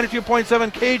 1450,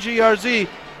 92.7 KGRZ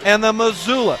and the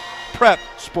Missoula Prep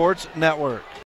Sports Network.